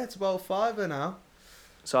 5. Yeah, it's about a 5 now.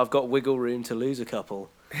 So I've got wiggle room to lose a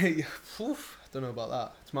couple. I don't know about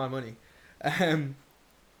that. It's my money.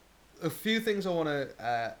 A few things I want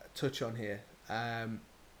to touch on here.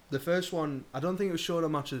 The first one, I don't think it was showed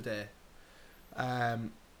on Match of the Day.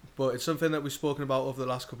 But it's something that we've spoken about over the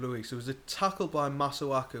last couple of weeks. There was a tackle by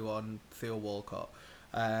Masuaku on Theo Walcott,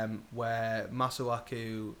 where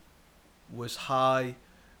Masuaku was high,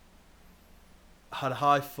 had a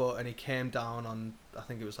high foot, and he came down on, I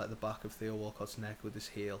think it was like the back of Theo Walcott's neck with his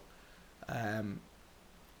heel.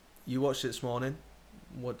 You watched it this morning.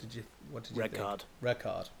 What did you think? Red card. Red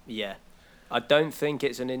card. Yeah. I don't think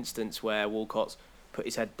it's an instance where Walcott's put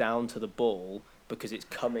his head down to the ball because it's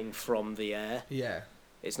coming from the air. Yeah.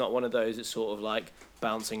 It's not one of those that's sort of like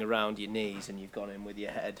bouncing around your knees and you've gone in with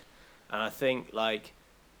your head. And I think like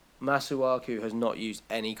Masuaku has not used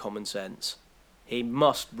any common sense. He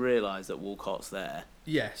must realise that Walcott's there.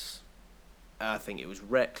 Yes. I think it was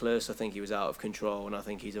reckless. I think he was out of control, and I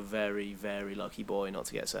think he's a very, very lucky boy not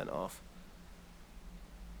to get sent off.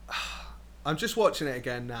 I'm just watching it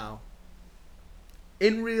again now.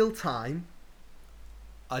 In real time,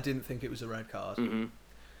 I didn't think it was a red card. Mm-hmm.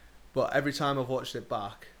 But every time I've watched it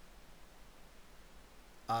back,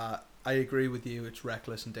 I agree with you. It's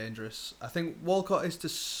reckless and dangerous. I think Walcott is to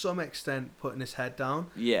some extent putting his head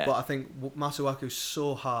down. Yeah. But I think Masuaku's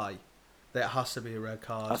so high that it has to be a red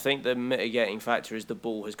card. I think the mitigating factor is the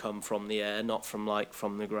ball has come from the air, not from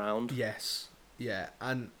the ground. Yes. Yeah.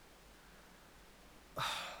 And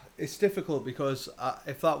it's difficult because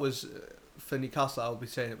if that was for Newcastle, I would be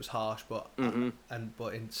saying it was harsh, but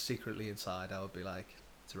secretly inside, I would be like,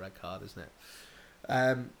 it's a red card, isn't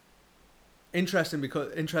it? Interesting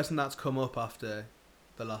that's come up after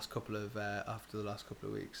the last couple of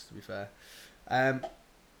weeks. To be fair,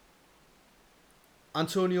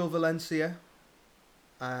 Antonio Valencia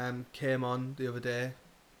came on the other day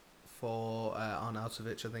for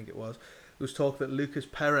Arnautovic, I think it was. There was talk that Lucas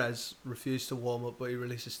Perez refused to warm up, but he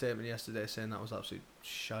released a statement yesterday saying that was absolute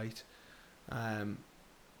shite. But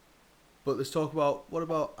there's talk about, what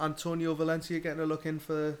about Antonio Valencia getting a look in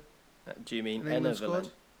for? Do you mean England squad?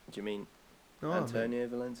 Do you mean No, Antonio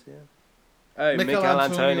Valencia? Oh, Mikel Mikel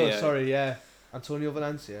Antonio. Sorry, yeah. Antonio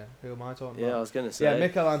Valencia. Who am I talking about? Yeah, I was going to say. Yeah,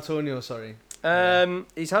 Mikel Antonio, sorry.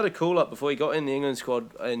 He's had a call-up before he got in the England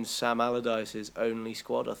squad in Sam Allardyce's only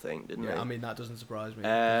squad, I think, didn't he? I mean, that doesn't surprise me.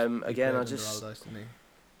 Again, I just... Allardyce, didn't he?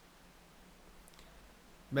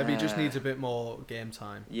 Maybe he just needs a bit more game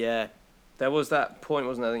time. Yeah. There was that point,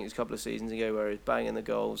 wasn't there? I think it was a couple of seasons ago where he was banging the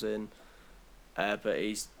goals in, but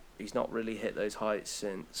he's not really hit those heights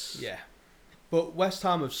since. Yeah. But West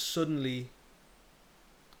Ham have suddenly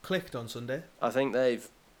clicked on Sunday. I think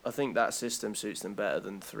that system suits them better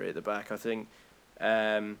than three at the back. I think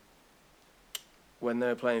when they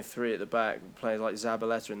were playing three at the back, players like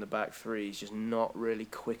Zabaleta in the back three, he's just not really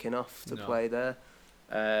quick enough to play there.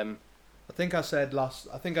 I think I said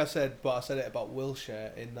but I said it about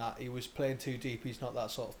Wilshere in that he was playing too deep. He's not that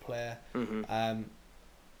sort of player. Mm-hmm.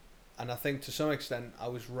 And I think to some extent I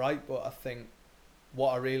was right, but I think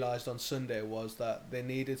what I realised on Sunday was that they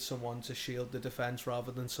needed someone to shield the defence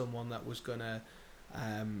rather than someone that was gonna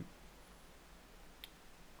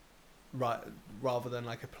rather than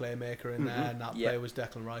like a playmaker in there, and that player was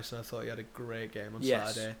Declan Rice, and I thought he had a great game on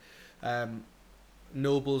Saturday.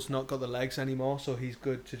 Noble's not got the legs anymore, so he's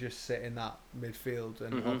good to just sit in that midfield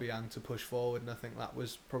and Obiang to push forward, and I think that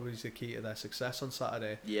was probably the key to their success on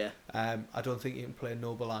Saturday. Yeah. I don't think you can play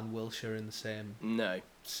Noble and Wilshere in the same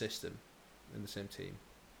system, in the same team.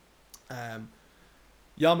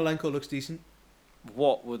 Yarmolenko looks decent.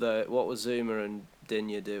 What were Zuma and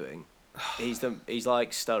Digne doing? He's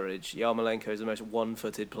like Sturridge. Yarmolenko is the most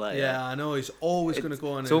one-footed player. Yeah, I know. He's always going to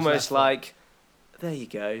go on. It's almost like, there you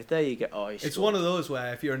go. Oh, it's one of those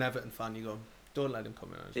where if you're an Everton fan, you go, don't let him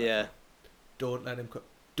come in. Yeah. Don't let him come.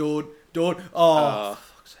 Don't. Oh, for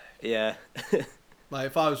fuck's sake. Yeah. Like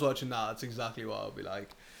if I was watching that, that's exactly what I would be like.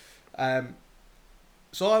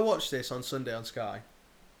 So I watched this on Sunday on Sky.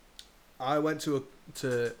 I went to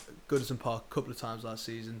Goodison Park a couple of times last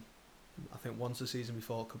season. I think once the season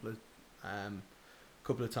before, a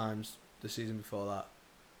couple of times the season before that.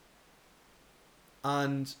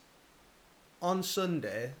 And on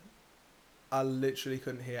Sunday, I literally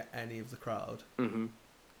couldn't hear any of the crowd. Mm-hmm.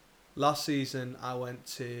 Last season, I went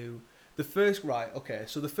to the first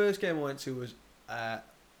game I went to was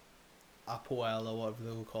Apoel or whatever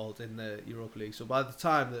they were called in the Europa League. So by the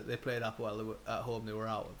time that they played Apoel at home, they were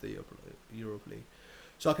out of the Europa League.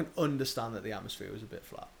 So I can understand that the atmosphere was a bit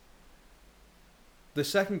flat. The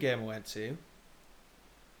second game I went to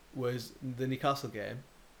was the Newcastle game.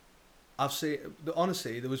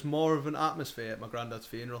 Honestly, there was more of an atmosphere at my granddad's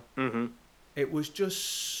funeral. Mm-hmm. It was just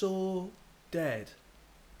so dead.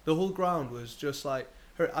 The whole ground was just like,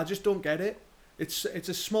 I just don't get it. It's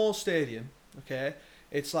a small stadium, okay?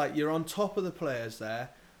 It's like you're on top of the players there.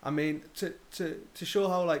 I mean, to show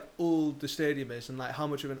how like old the stadium is and like how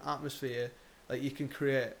much of an atmosphere like you can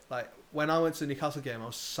create. Like when I went to the Newcastle game, I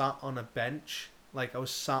was sat on a bench. Like I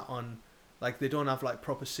was sat on Like they don't have like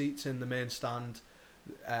proper seats in the main stand.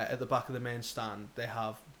 At the back of the main stand, they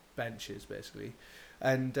have benches basically,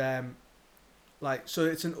 and like so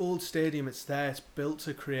it's an old stadium. It's there. It's built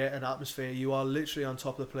to create an atmosphere. You are literally on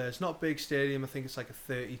top of the players. Not a big stadium. I think it's like a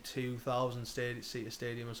 32,000 seater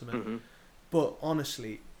stadium or something. Mm-hmm. But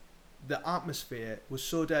honestly, the atmosphere was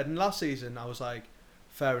so dead. And last season, I was like,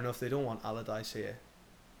 fair enough. They don't want Allardyce here,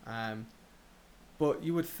 but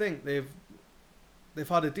you would think they've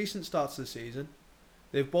had a decent start to the season.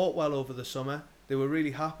 They've bought well over the summer. They were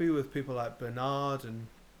really happy with people like Bernard and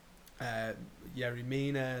Yerry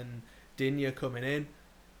Mina and Digne coming in.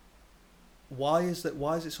 Why is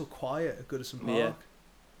it so quiet at Goodison Park? Yeah.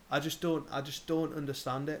 I just don't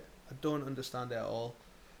understand it. I don't understand it at all.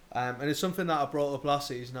 And it's something that I brought up last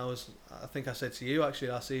season. I think I said to you actually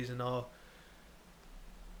last season,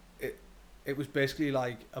 it was basically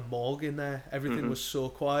like a morgue in there. Everything was so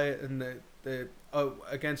quiet, and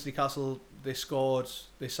against Newcastle they scored.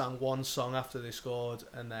 They sang one song after they scored,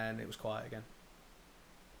 and then it was quiet again.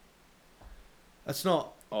 That's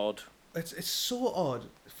not odd. It's so odd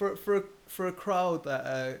for a crowd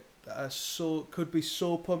that are so could be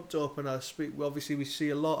so pumped up, and obviously we see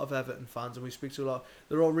a lot of Everton fans, and we speak to a lot.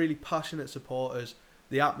 They're all really passionate supporters.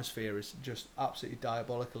 The atmosphere is just absolutely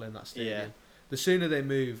diabolical in that stadium. Yeah. The sooner they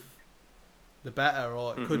move, the better.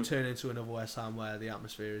 Or it could turn into another West Ham where the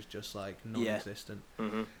atmosphere is just like non-existent.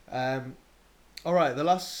 Mm-hmm. All right, the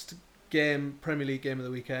last Premier League game of the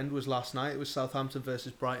weekend was last night. It was Southampton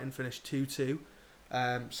versus Brighton, finished 2-2.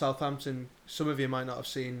 Southampton, some of you might not have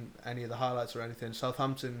seen any of the highlights or anything.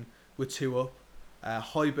 Southampton were 2 up.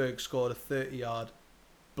 Højbjerg scored a 30-yard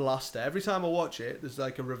blaster. Every time I watch it, there's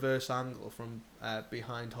like a reverse angle from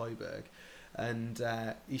behind Højbjerg, and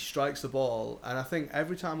he strikes the ball. And I think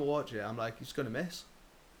every time I watch it, I'm like, he's going to miss.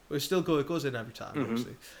 But it still goes in every time,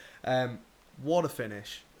 obviously. What a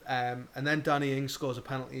finish. And then Danny Ings scores a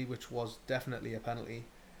penalty, which was definitely a penalty.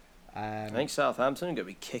 I think Southampton are going to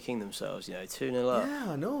be kicking themselves, 2-0 up.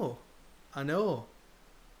 Yeah, I know.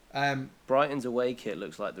 Brighton's away kit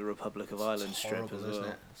looks like the Republic of Ireland strip as well. Isn't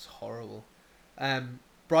it? It's horrible.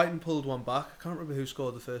 Brighton pulled one back. I can't remember who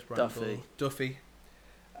scored the first Brighton goal. Duffy.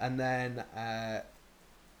 And then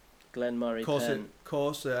Glenn Murray. Of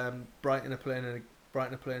course, Brighton are playing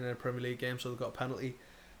in a Premier League game, so they've got a penalty.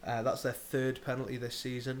 That's their third penalty this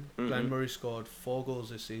season. Glenn Murray scored 4 goals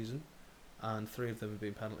this season, and 3 of them have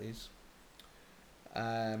been penalties.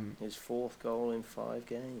 His 4th goal in 5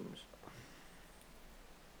 games.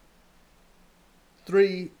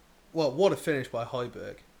 What a finish by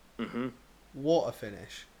Højbjerg. What a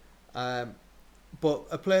finish. But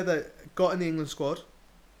a player that got in the England squad,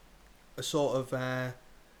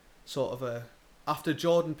 after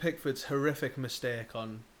Jordan Pickford's horrific mistake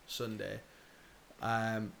on Sunday,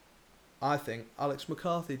 I think Alex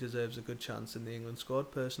McCarthy deserves a good chance in the England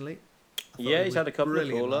squad, personally. Yeah, he's had a couple of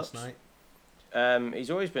call-ups. last night.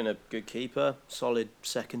 He's always been a good keeper. Solid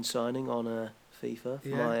second signing on FIFA for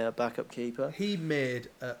my backup keeper. He made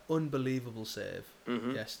an unbelievable save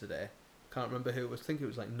yesterday. Can't remember who it was. I think it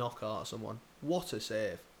was like Knockout or someone. What a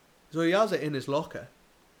save. So he has it in his locker.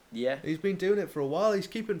 Yeah. He's been doing it for a while. He's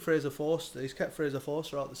keeping Fraser Forster. He's kept Fraser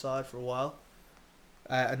Forster out the side for a while.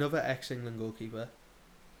 Another ex-England goalkeeper.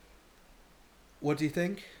 What do you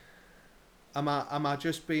think? Am I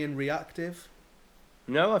just being reactive?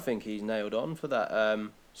 No, I think he's nailed on for that.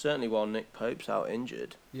 Certainly while Nick Pope's out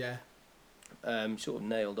injured. Yeah. Sort of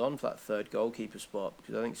nailed on for that third goalkeeper spot,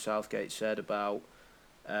 because I think Southgate said about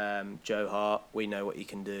Joe Hart, we know what he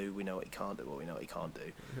can do, we know what he can't do, but we know what he can't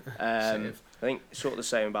do. I think sort of the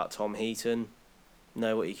same about Tom Heaton,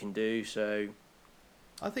 know what he can do, so...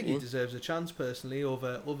 I think he deserves a chance, personally,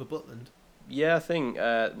 over Butland. Yeah, I think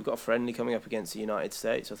we've got a friendly coming up against the United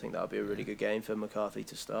States. I think that'll be a really good game for McCarthy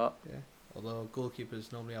to start. Yeah, although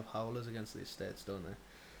goalkeepers normally have howlers against the States, don't they?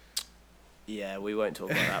 Yeah, we won't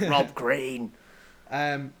talk about that. Rob Green.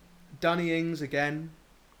 Danny Ings again.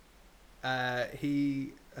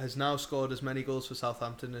 He has now scored as many goals for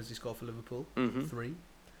Southampton as he scored for Liverpool. 3.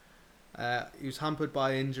 He was hampered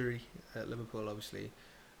by injury at Liverpool, obviously.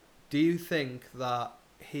 Do you think that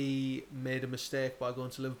he made a mistake by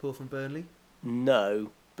going to Liverpool from Burnley?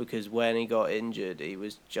 No, because when he got injured, he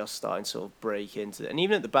was just starting to sort of break into it. And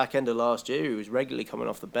even at the back end of last year, he was regularly coming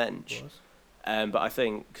off the bench. But I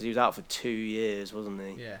think, because he was out for 2 years, wasn't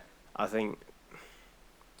he? Yeah. I think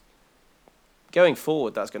going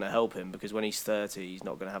forward, that's going to help him, because when he's 30, he's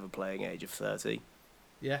not going to have a playing age of 30.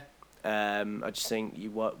 Yeah. I just think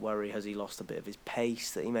you worry, has he lost a bit of his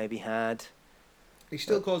pace that he maybe had? He's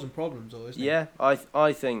still causing problems, though, isn't he? Yeah,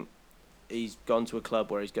 I think he's gone to a club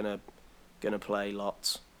where he's gonna play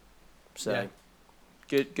lots. So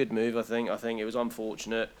Good move, I think. I think it was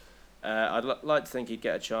unfortunate. I'd like to think he'd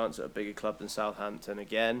get a chance at a bigger club than Southampton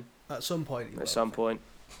again. At some point. At some point.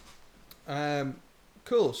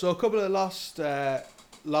 Cool. So a couple of last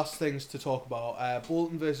things to talk about.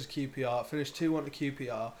 Bolton versus QPR. Finished 2-1 to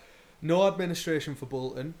QPR. No administration for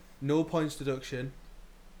Bolton. No points deduction.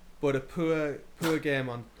 But a poor game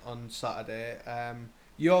on Saturday.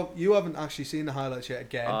 You haven't actually seen the highlights yet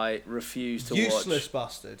again. I refuse to Useless watch.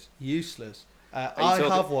 Bastard. Useless.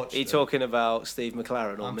 Have watched Are you talking about Steve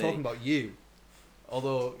McLaren or I'm me? talking about you.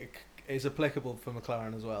 Although it is applicable for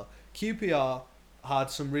McLaren as well. QPR had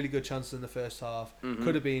some really good chances in the first half. Mm-hmm.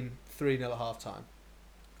 Could have been 3-0 at half time.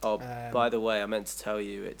 Oh, by the way, I meant to tell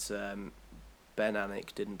you, it's Ben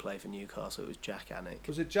Anik didn't play for Newcastle. It was Jack Anik.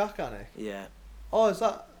 Was it Jack Anik? Yeah. Oh, is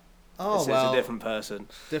that... Oh, it's a different person.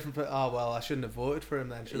 Oh, well, I shouldn't have voted for him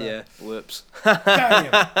then, should I? Yeah, whoops.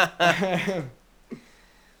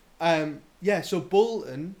 Damn. Yeah, so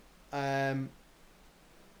Bolton,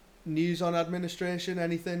 news on administration,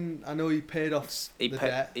 anything? I know he paid off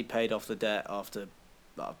debt. He paid off the debt after,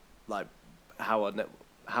 like, how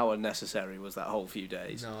unnecessary was that whole few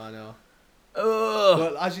days? No, I know. Ugh.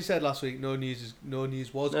 But as you said last week, no news was good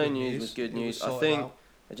news. No news was good news. I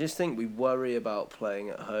just think we worry about playing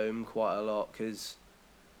at home quite a lot because,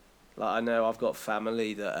 like, I know I've got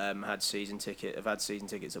family that have had season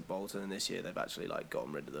tickets at Bolton, and this year they've actually like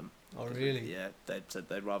gotten rid of them. Oh really? Yeah, they said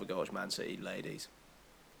they'd rather go watch Man City ladies.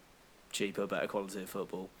 Cheaper, better quality of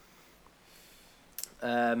football.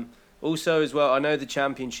 Also, as well, I know the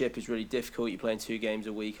Championship is really difficult. You're playing 2 games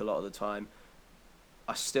a week a lot of the time.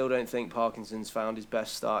 I still don't think Parkinson's found his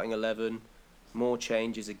best starting 11. More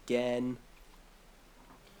changes again.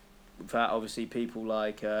 In fact, obviously, people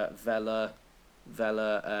like Vela,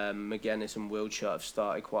 McGuinness and Wiltshire have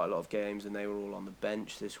started quite a lot of games, and they were all on the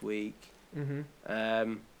bench this week.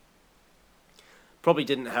 Mm-hmm. Probably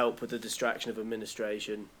didn't help with the distraction of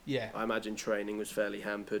administration. Yeah, I imagine training was fairly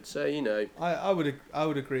hampered. So I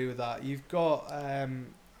would agree with that. You've got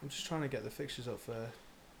I'm just trying to get the fixtures up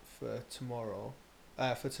for tomorrow,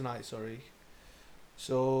 for tonight. Sorry.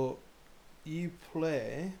 So you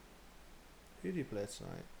play. Who do you play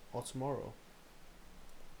tonight or tomorrow?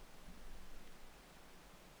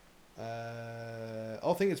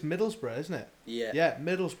 I think it's Middlesbrough, isn't it? Yeah. Yeah,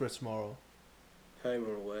 Middlesbrough tomorrow. Home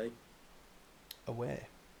or away? Away.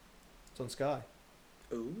 It's on Sky.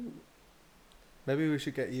 Ooh. Maybe we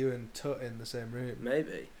should get you and Tut in the same room.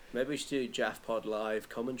 Maybe we should do Jaff Pod live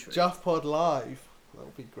commentary. Jaff Pod live. That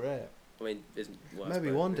would be great. I mean,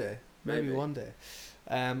 maybe one day. Maybe one day.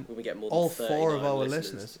 When we get more than all 4 of our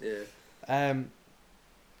listeners. Yeah.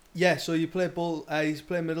 Yeah. So you play he's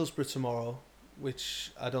playing Middlesbrough tomorrow,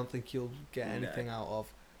 which I don't think you'll get anything out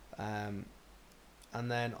of. And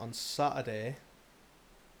then on Saturday,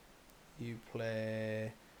 you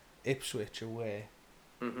play Ipswich away.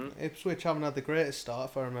 Mm-hmm. Ipswich haven't had the greatest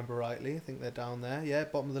start, if I remember rightly. I think they're down there. Yeah,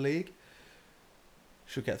 bottom of the league.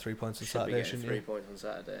 Should get 3 points on Saturday, shouldn't you? 3 points on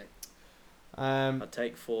Saturday. I'd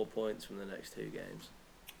take 4 points from the next 2 games.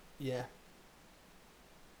 Yeah.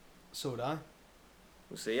 So would I.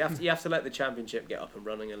 We'll see. You have to let the Championship get up and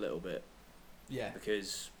running a little bit. Yeah.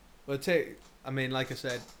 Because... Well, like I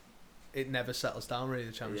said, it never settles down really,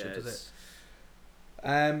 the Championship, does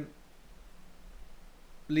it?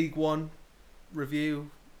 League One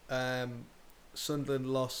review. Sunderland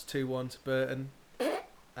lost 2-1 to Burton,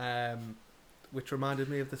 which reminded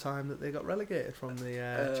me of the time that they got relegated from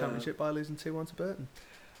the Championship by losing 2-1 to Burton.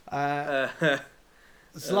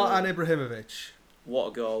 Zlatan Ibrahimovic. What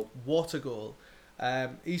a goal. What a goal.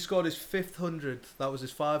 He scored his 500th. That was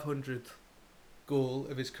his 500th goal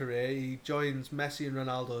of his career. He joins Messi and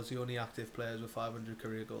Ronaldo as the only active players with 500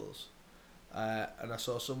 career goals. And I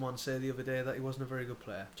saw someone say the other day that he wasn't a very good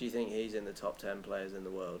player. Do you think he's in the top 10 players in the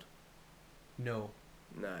world? No.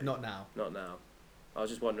 Not now. Not now. I was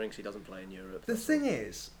just wondering because he doesn't play in Europe. The thing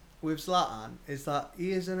is, with Zlatan, is that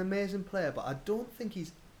he is an amazing player, but I don't think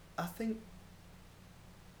I think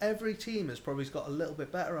every team has probably got a little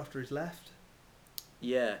bit better after he's left.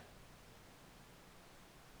 Yeah.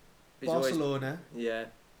 Barcelona. Yeah.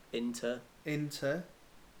 Inter.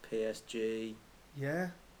 PSG. Yeah.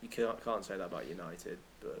 You can't say that about United,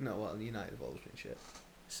 but No, well, United have always been shit.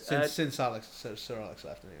 Since Sir Alex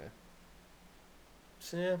left, anyway.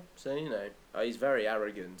 So he's very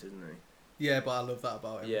arrogant, isn't he? Yeah, but I love that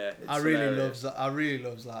about him. Yeah, I really love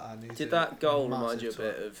Zlatan. Did that goal remind you a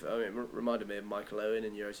bit of? I mean, it reminded me of Michael Owen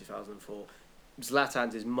in Euro 2004.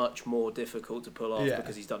 Zlatan's is much more difficult to pull off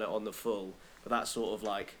because he's done it on the full, but that sort of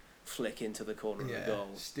like flick into the corner of the goal.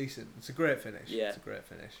 It's decent. It's a great finish. Yeah. It's a great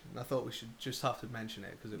finish. And I thought we should just have to mention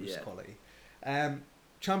it because it was quality.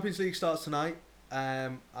 Champions League starts tonight.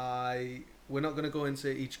 we're not going to go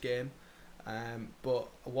into each game, but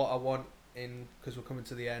what I want because we're coming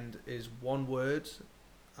to the end, is one word,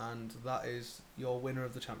 and that is your winner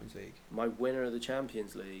of the Champions League. My winner of the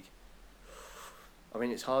Champions League. I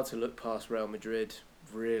mean, it's hard to look past Real Madrid,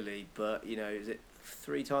 really, but is it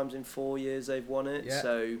 3 times in 4 years they've won it? Yeah.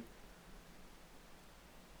 So,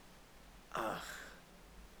 I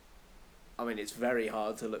mean, it's very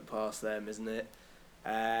hard to look past them, isn't it?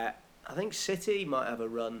 I think City might have a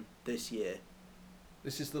run this year.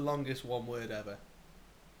 This is the longest one word ever.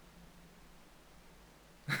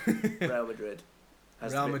 Real Madrid.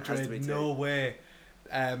 Real Madrid, no way.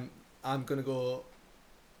 I'm going to go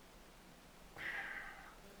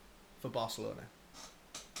for Barcelona.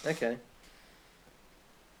 Okay.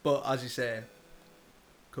 But as you say,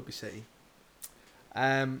 could be City.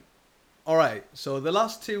 Alright, so the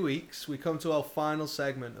last 2 weeks, we come to our final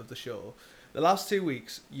segment of the show. The last 2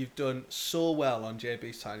 weeks, you've done so well on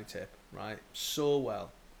JB's Tiny Tip, right? So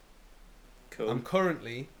well. Cool. I'm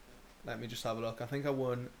currently, let me just have a look, I think I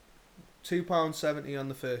won £2.70 on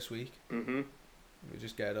the first week. Mm-hmm. Let me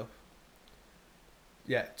just get it up.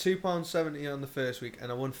 Yeah, £2.70 on the first week,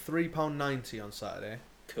 and I won £3.90 on Saturday.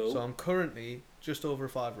 Cool. So I'm currently just over a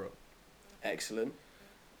 £5 up. Excellent.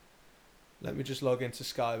 Let me just log into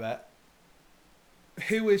Sky Bet.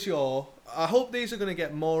 Who is your... I hope these are going to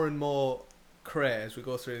get more and more cray as we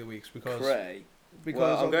go through the weeks, because... Cray?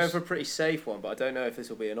 Well, I'm going for a pretty safe one, but I don't know if this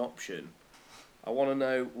will be an option. I want to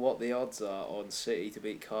know what the odds are on City to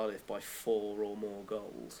beat Cardiff by 4 or more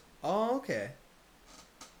goals. Oh, okay.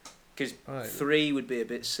 Because 3 would be a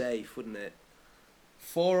bit safe, wouldn't it?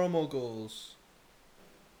 4 or more goals.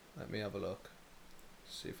 Let me have a look.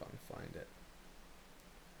 See if I can find it.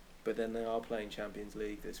 But then they are playing Champions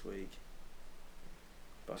League this week.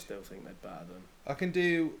 But I still think they'd batter them. I can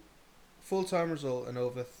do full-time result and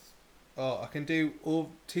over... I can do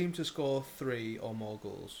team to score 3 or more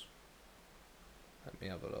goals. Let me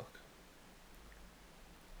have a look.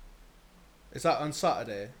 Is that on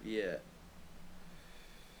Saturday? Yeah.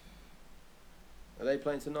 Are they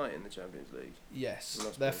playing tonight in the Champions League? Yes.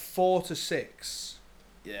 They're 4-6.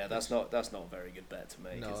 Yeah, that's not a very good bet to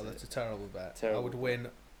make. No, that's a terrible bet. Terrible. I would win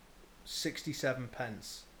 67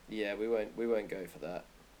 pence. Yeah, we won't go for that.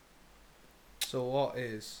 So what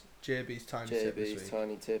is JB's tiny tip this week? JB's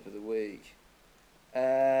tiny tip of the week.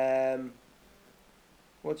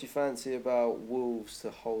 What do you fancy about Wolves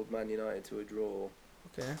to hold Man United to a draw?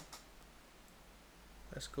 Okay.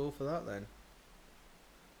 Let's go for that then.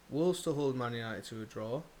 Wolves to hold Man United to a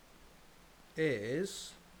draw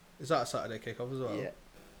is that a Saturday kickoff as well? Yeah.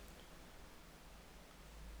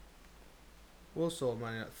 Wolves to hold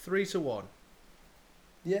Man United 3-1.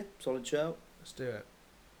 Yeah, solid shout. Let's do it.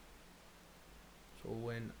 So we'll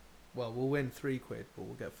win. Well, we'll win £3, but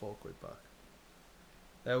we'll get £4 back.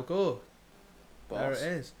 There we go. Boss. There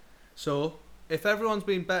it is. So if everyone's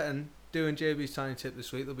been betting doing JB's tiny tip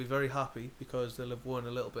this week, they'll be very happy because they'll have won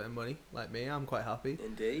a little bit of money. Like me, I'm quite happy.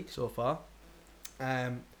 Indeed. So far.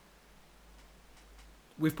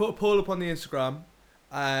 We've put a poll up on the Instagram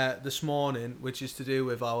this morning, which is to do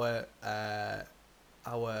with our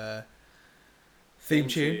theme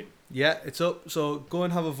tune. Yeah, it's up. So go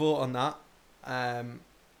and have a vote on that.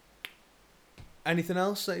 Anything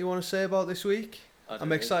else that you want to say about this week?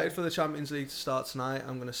 I'm excited for the Champions League to start tonight.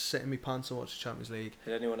 I'm going to sit in my pants and watch the Champions League.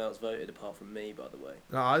 Had anyone else voted apart from me, by the way?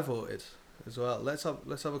 No, I voted as well. Let's have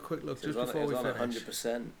a quick look just before we finish.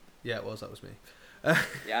 100%. Yeah, it was. That was me.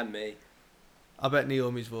 Yeah, and me. I bet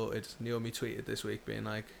Naomi's voted. Naomi tweeted this week being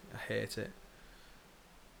like, I hate it.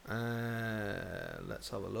 Let's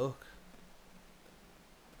have a look.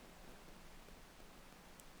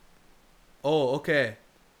 Oh, okay.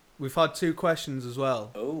 We've had 2 questions as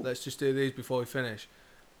well. Oh. Let's just do these before we finish.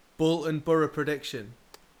 Bolton Borough prediction.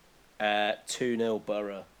 2-0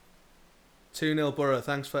 Borough. 2-0 Borough.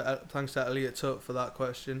 Thanks to Elliot Tuck for that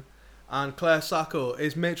question. And Claire Sacco,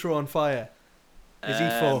 is Mitro on fire? Is he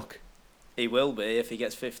fuck? He will be if he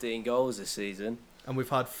gets 15 goals this season. And we've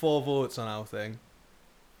had 4 votes on our thing.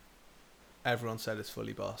 Everyone said it's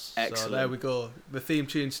fully boss. Excellent. So there we go. The theme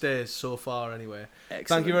tune stays so far anyway. Excellent.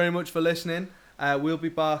 Thank you very much for listening. We'll be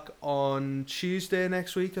back on Tuesday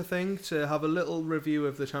next week, I think, to have a little review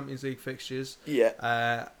of the Champions League fixtures.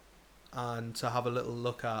 Yeah. And to have a little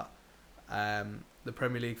look at the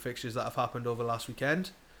Premier League fixtures that have happened over last weekend.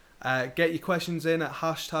 Get your questions in at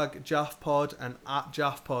 #JaffPod and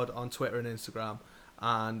 @JaffPod on Twitter and Instagram.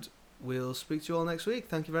 And we'll speak to you all next week.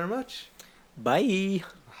 Thank you very much. Bye.